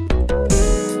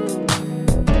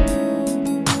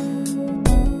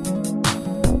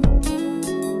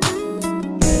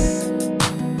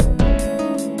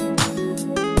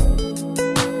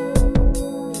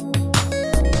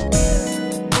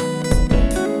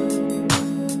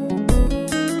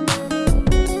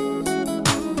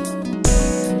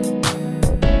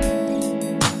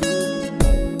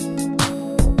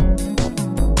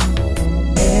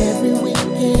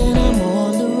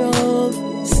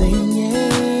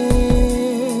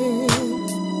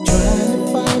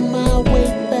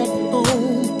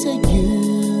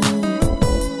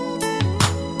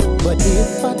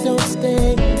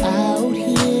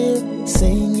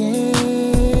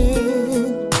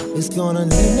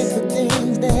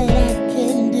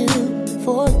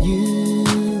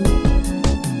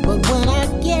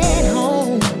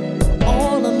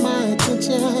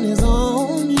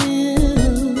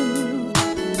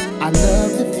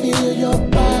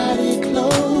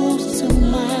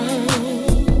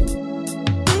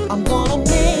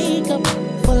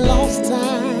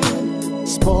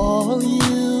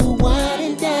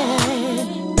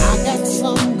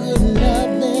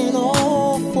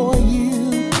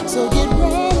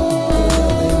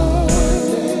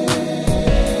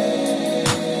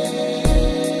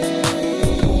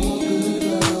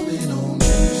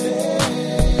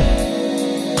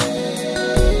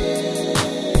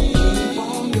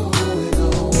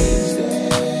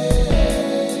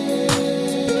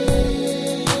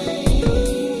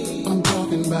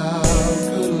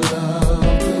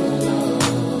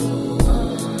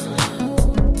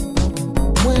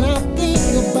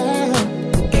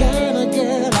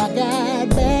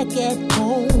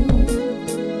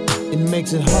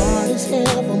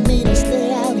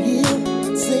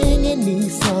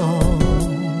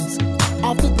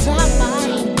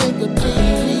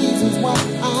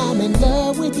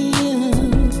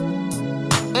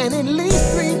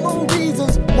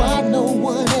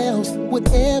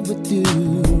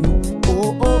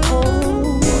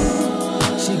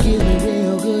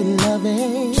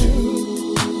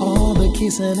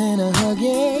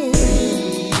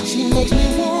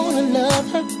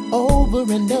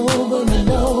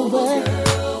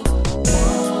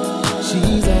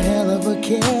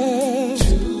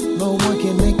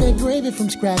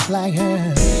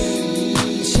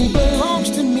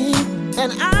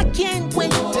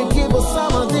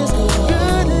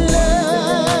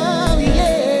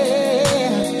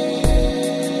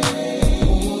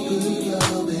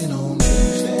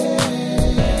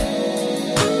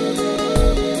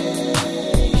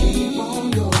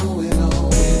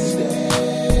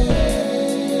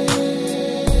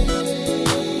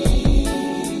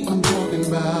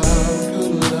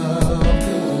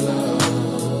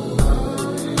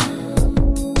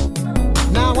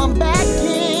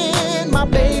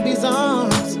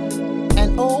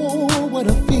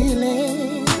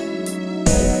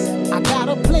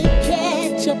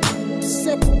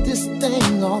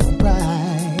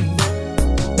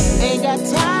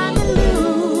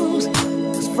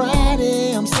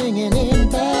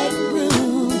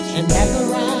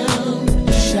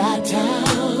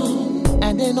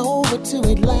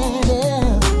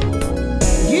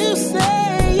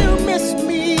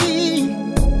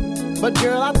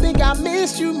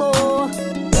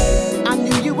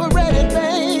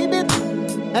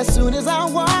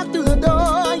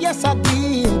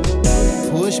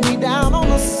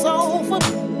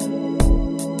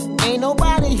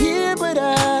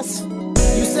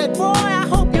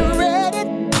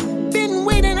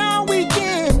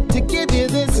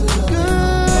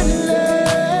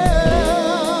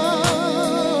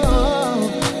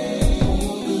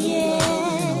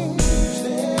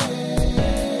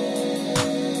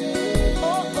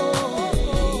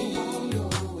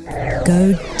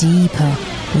 Go deeper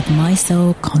with My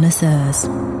Soul Connoisseurs.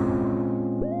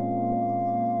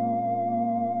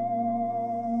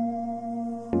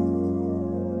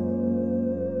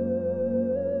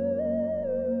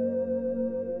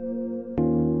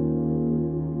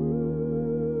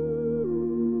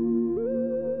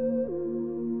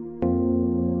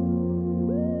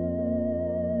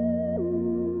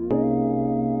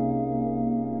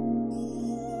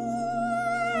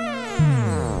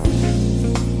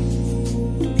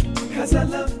 I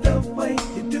love the way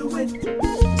you do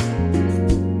it.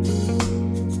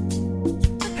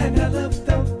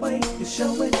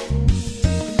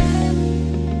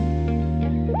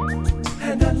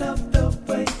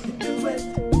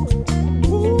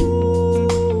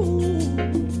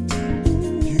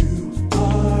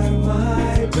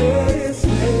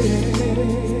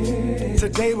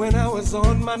 was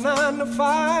on my 9 to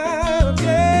 5,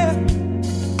 yeah.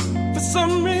 For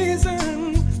some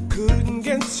reason, couldn't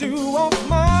get you off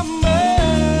my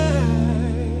mind.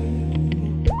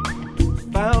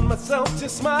 Found myself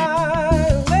just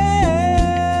smiling,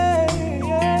 yeah.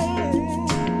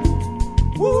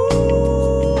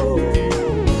 Woo.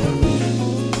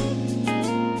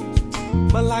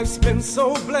 My life's been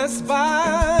so blessed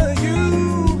by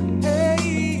you,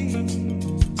 hey.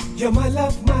 You're my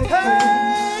love, my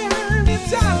friend. You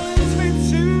challenge me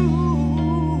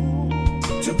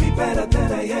to be better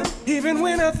than I am, even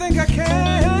when I think I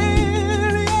can,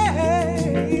 yeah.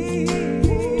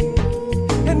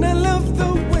 And I love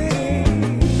the way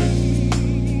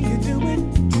you do it,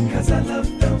 'cause I love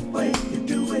the way you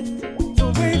do it, the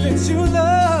way that you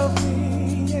love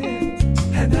me,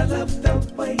 yeah. And I love the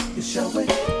way you show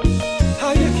it,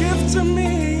 how you give to me,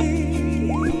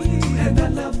 and I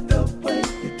love the way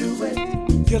you do it.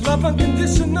 Your love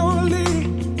unconditionally.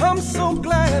 I'm so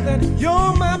glad that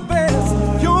you're my best,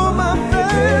 you're my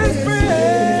best friend.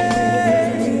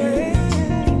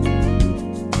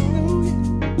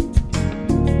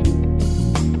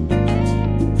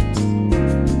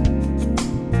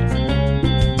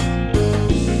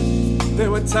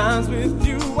 There were times with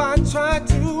you I tried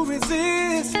to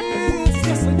resist,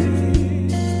 yes I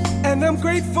did. And I'm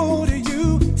grateful to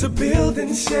you to build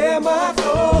and share my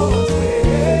thoughts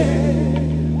with.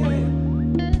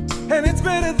 And it's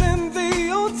better than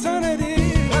the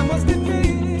alternative, I must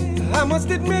admit, I must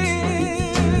admit.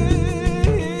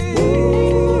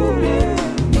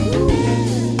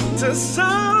 To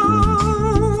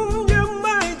some, you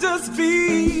might just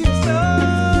be a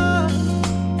star,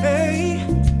 hey.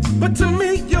 But to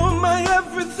me, you're my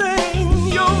everything,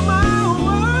 you're my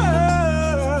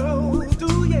world,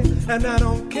 ooh, yeah. And I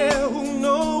don't care who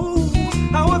knows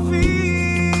how I feel,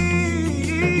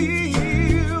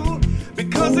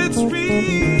 because it's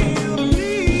real to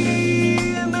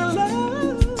me, and I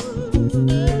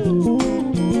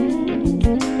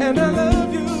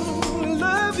love you,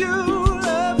 love you,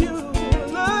 love you,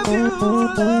 love you,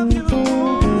 love you.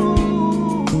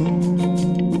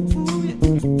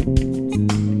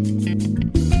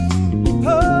 Oh,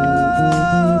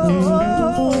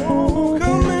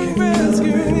 come and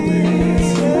rescue me,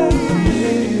 yeah.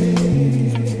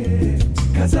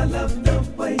 'Cause I love the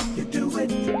way you do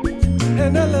it.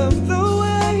 And I love the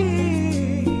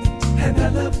way, and I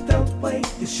love the way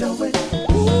you show it.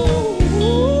 Ooh,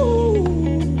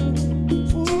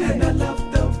 and I love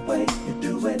the way you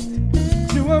do it.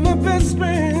 You are my best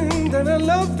friend, and I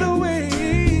love the way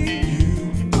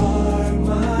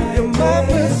you're my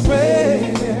best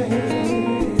friend.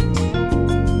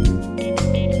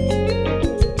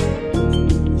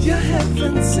 You're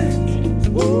heaven sent.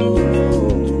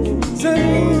 Ooh, to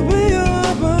be your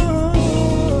born.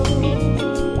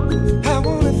 I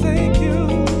wanna thank you.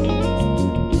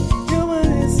 You're what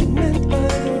is meant by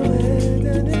the way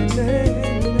that it lay.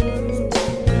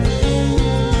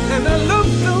 And I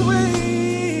love the way,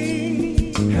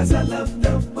 'cause I love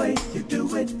the way you do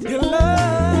it. You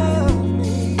love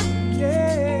me,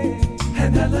 yeah.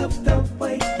 And I love the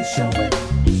way you show it,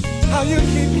 how you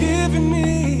keep giving me.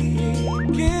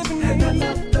 And I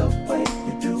love the way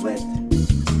you do it.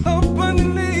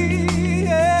 Openly,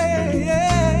 yeah,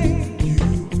 yeah.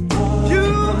 You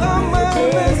are my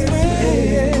best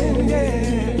friend,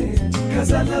 yeah. 'Cause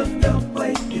I love the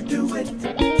way you do it.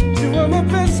 You are my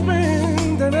best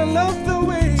friend, and I love the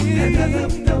way. And I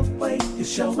love the way you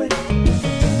show it.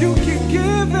 You keep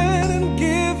giving and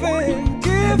giving,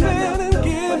 giving and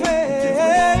giving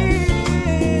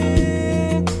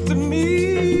to me,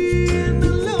 and I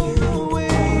love the way.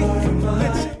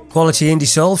 Quality indie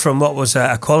soul from what was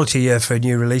a quality year for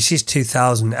new releases,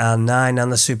 2009,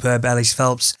 and the superb Ellis,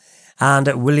 Phelps and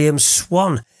William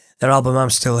Swann. Their album I'm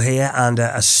Still Here, and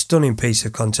a stunning piece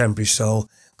of contemporary soul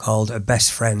called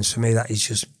Best Friends. For me, that is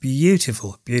just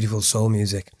beautiful, beautiful soul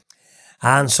music.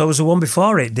 And so was the one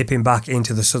before it, dipping back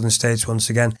into the southern states once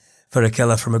again for a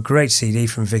killer from a great CD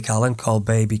from Vick called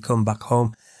Baby Come Back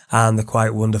Home, and the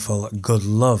quite wonderful Good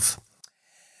Love.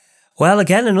 Well,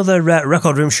 again, another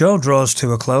Record Room show draws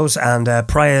to a close, and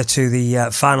prior to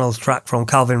the final track from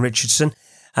Calvin Richardson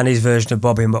and his version of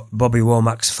Bobby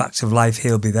Womack's Facts of Life,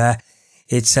 He'll Be There,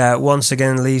 it once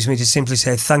again leaves me to simply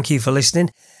say thank you for listening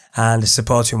and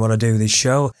supporting what I do with this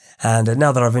show. And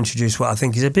now that I've introduced what I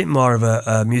think is a bit more of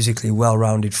a musically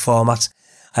well-rounded format,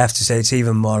 I have to say it's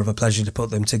even more of a pleasure to put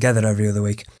them together every other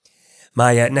week.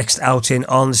 My next outing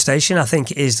on the station, I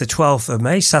think, is the 12th of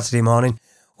May, Saturday morning,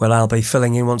 when I'll be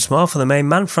filling in once more for the main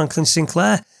man, Franklin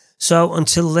Sinclair. So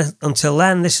until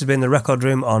then, this has been the Record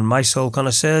Room on My Soul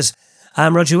Connoisseurs.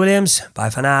 I'm Roger Williams. Bye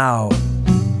for now.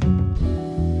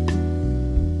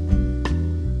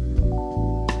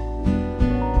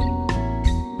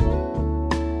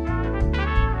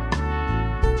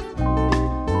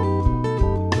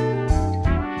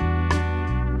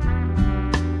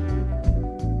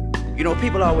 You know,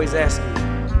 people always ask me,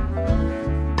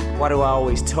 why do I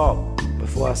always talk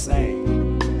before I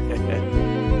sing?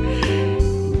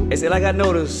 They say, like I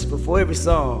noticed, before every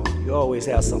song, you always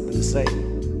have something to say.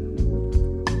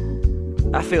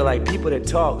 I feel like people that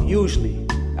talk, usually,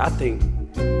 I think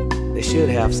they should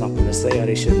have something to say or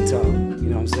they shouldn't talk. You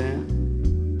know what I'm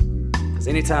saying? Because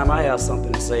anytime I have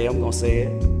something to say, I'm going to say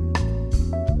it.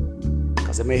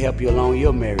 Because it may help you along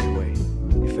your merry way.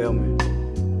 You feel me?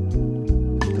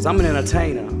 Because I'm an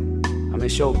entertainer. I'm in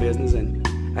show business, and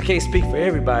I can't speak for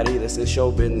everybody that's in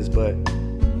show business, but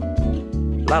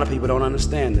a lot of people don't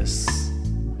understand this.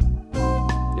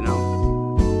 You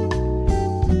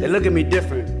know? They look at me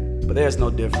different, but there's no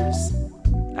difference.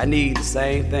 I need the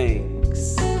same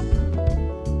things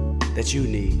that you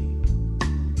need.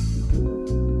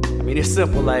 I mean, it's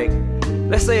simple, like,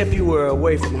 let's say if you were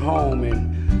away from home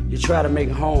and you try to make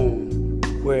home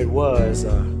where it was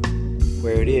or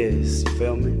where it is, you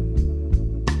feel me?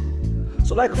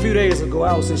 So like a few days ago,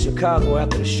 I was in Chicago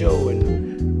after the show,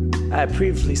 and I had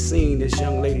previously seen this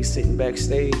young lady sitting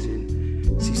backstage,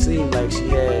 and she seemed like she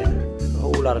had a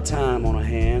whole lot of time on her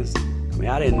hands. I mean,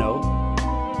 I didn't know.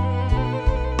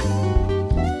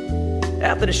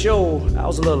 After the show, I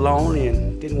was a little lonely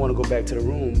and didn't want to go back to the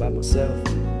room by myself.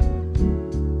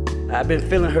 I've been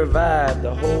feeling her vibe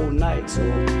the whole night, so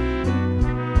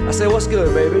I said, "What's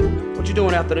good, baby? What you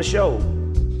doing after the show?"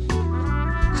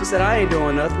 She said, "I ain't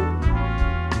doing nothing."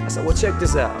 I said, "Well, check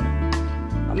this out.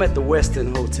 I'm at the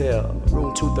Westin Hotel,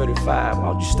 room 235. Why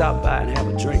don't you stop by and have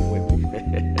a drink with me?"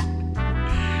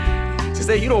 She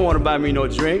said, "You don't want to buy me no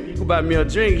drink. You can buy me a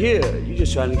drink here. You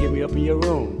just trying to get me up in your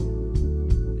room."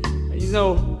 And you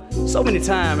know, so many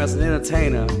times as an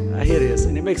entertainer, I hear this,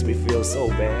 and it makes me feel so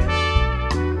bad.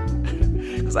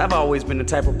 Because I've always been the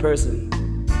type of person,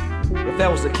 if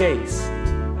that was the case,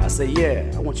 I say, "Yeah,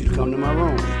 I want you to come to my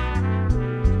room."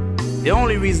 The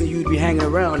only reason you'd be hanging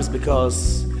around is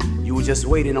because you were just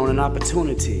waiting on an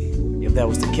opportunity, if that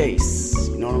was the case.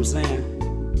 You know what I'm saying?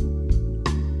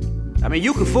 I mean,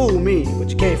 you can fool me,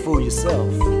 but you can't fool yourself.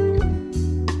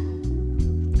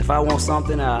 If I want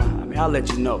something, I'll let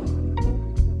you know.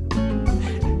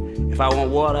 If I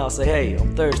want water, I'll say, "Hey,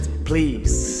 I'm thirsty.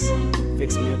 Please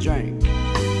fix me a drink."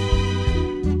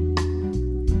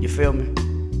 You feel me?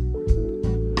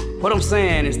 What I'm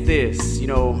saying is this, you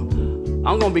know,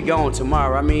 I'm gonna be gone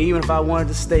tomorrow. I mean, even if I wanted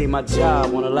to stay, my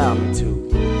job won't allow me to.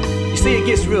 You see, it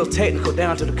gets real technical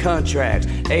down to the contracts,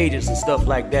 agents and stuff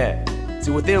like that.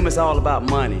 See, with them, it's all about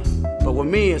money. But with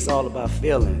me, it's all about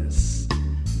feelings.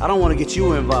 I don't want to get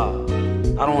you involved.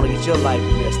 I don't want to get your life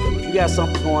messed up. If you got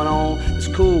something going on, it's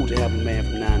cool to have a man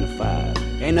from 9 to 5.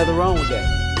 Ain't nothing wrong with that.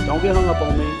 Don't get hung up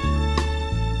on me.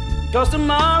 'Cause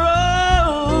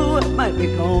tomorrow I might be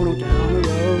going on down the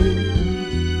road.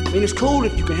 I mean, it's cool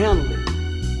if you can handle it.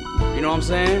 You know what I'm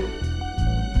saying?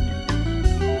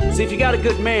 See, if you got a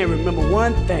good man, remember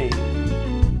one thing.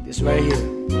 This right here.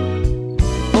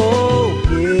 Oh,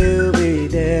 he'll be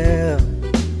there.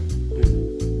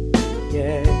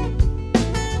 Yeah.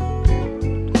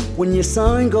 When your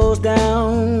sun goes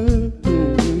down,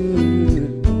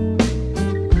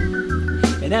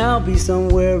 and I'll be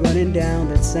somewhere running down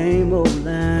that same old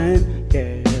line,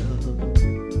 yeah.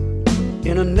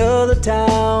 In another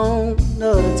town,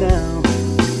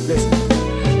 Listen,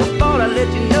 I thought I'd let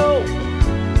you know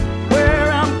where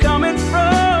I'm coming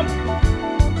from.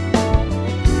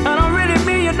 I don't really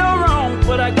mean you no wrong,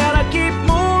 but I gotta keep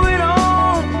moving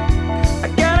on. I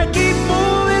gotta keep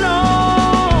moving on.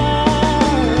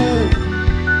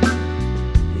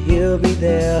 He'll be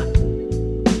there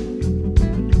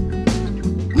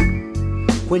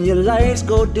when your lights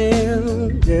go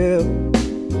dim, yeah.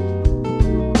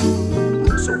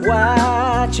 So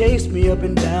why chase me up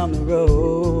and down the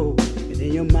road? And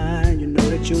in your mind, you know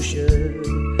that you should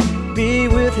be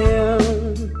with him.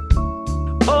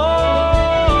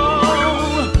 Oh,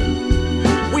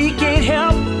 we can't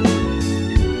help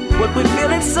what we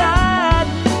feel inside.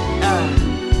 I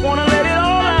wanna let it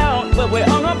all out, but we're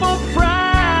hung up on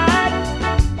pride.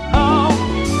 Oh,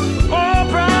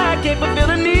 pride can't fulfill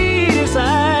the need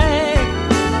inside.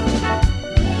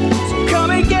 So come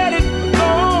and get it, go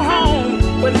home,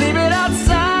 but leave it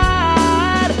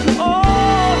outside. Oh,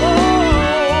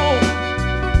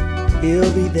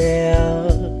 he'll be there.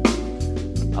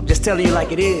 I'm just telling you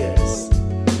like it is.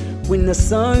 When the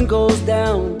sun goes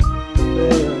down,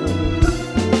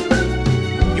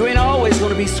 you ain't always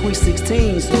gonna be sweet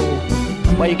 16, so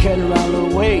why you carrying around a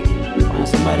little weight? Find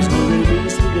somebody that's gonna really be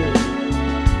some good.